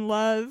light and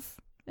love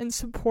and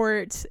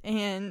support,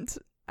 and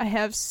I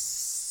have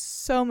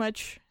so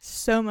much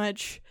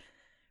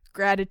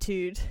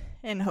gratitude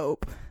and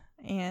hope,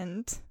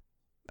 and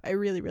I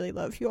really, really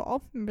love you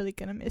all. I'm really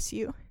gonna miss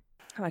you.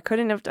 I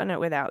couldn't have done it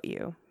without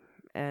you,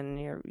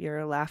 and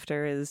your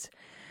laughter is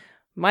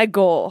my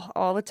goal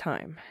all the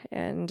time.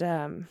 And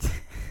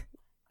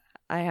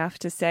I have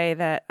to say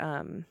that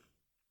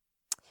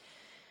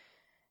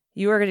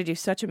you are going to do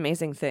such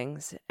amazing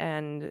things,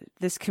 and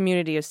this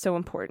community is so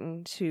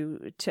important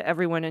to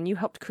everyone, and you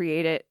helped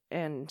create it,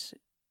 and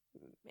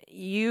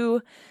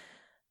you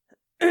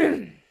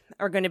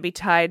are going to be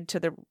tied to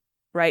the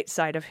right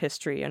side of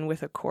history and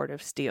with a cord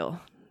of steel.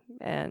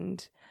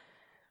 And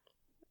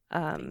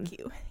thank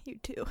you. You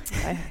too.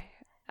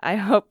 I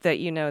hope that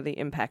you know the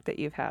impact that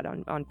you've had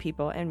on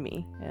people and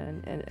me,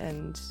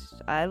 and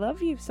I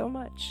love you so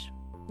much,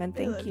 and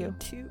thank I love you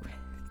too.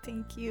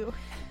 Thank you,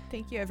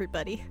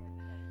 everybody.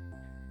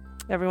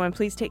 Everyone,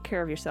 please take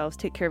care of yourselves,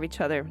 take care of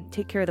each other,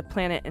 take care of the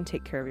planet, and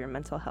take care of your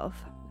mental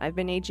health. I've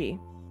been AG.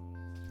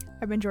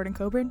 I've been Jordan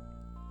Coburn.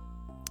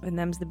 And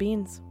them's the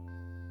beans.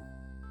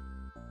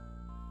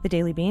 The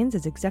Daily Beans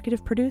is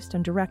executive produced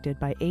and directed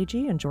by AG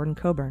and Jordan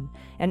Coburn,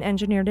 and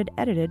engineered and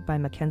edited by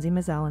Mackenzie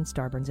Mazzell and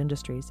Starburns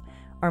Industries.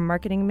 Our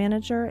marketing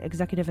manager,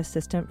 executive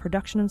assistant,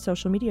 production and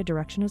social media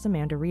direction is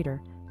Amanda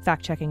Reeder.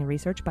 Fact-checking and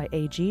research by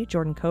AG,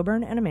 Jordan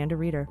Coburn, and Amanda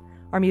Reeder.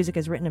 Our music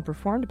is written and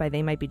performed by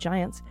They Might Be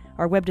Giants.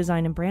 Our web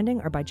design and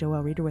branding are by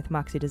Joelle Reeder with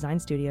Moxie Design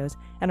Studios,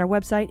 and our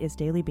website is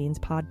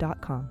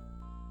dailybeanspod.com.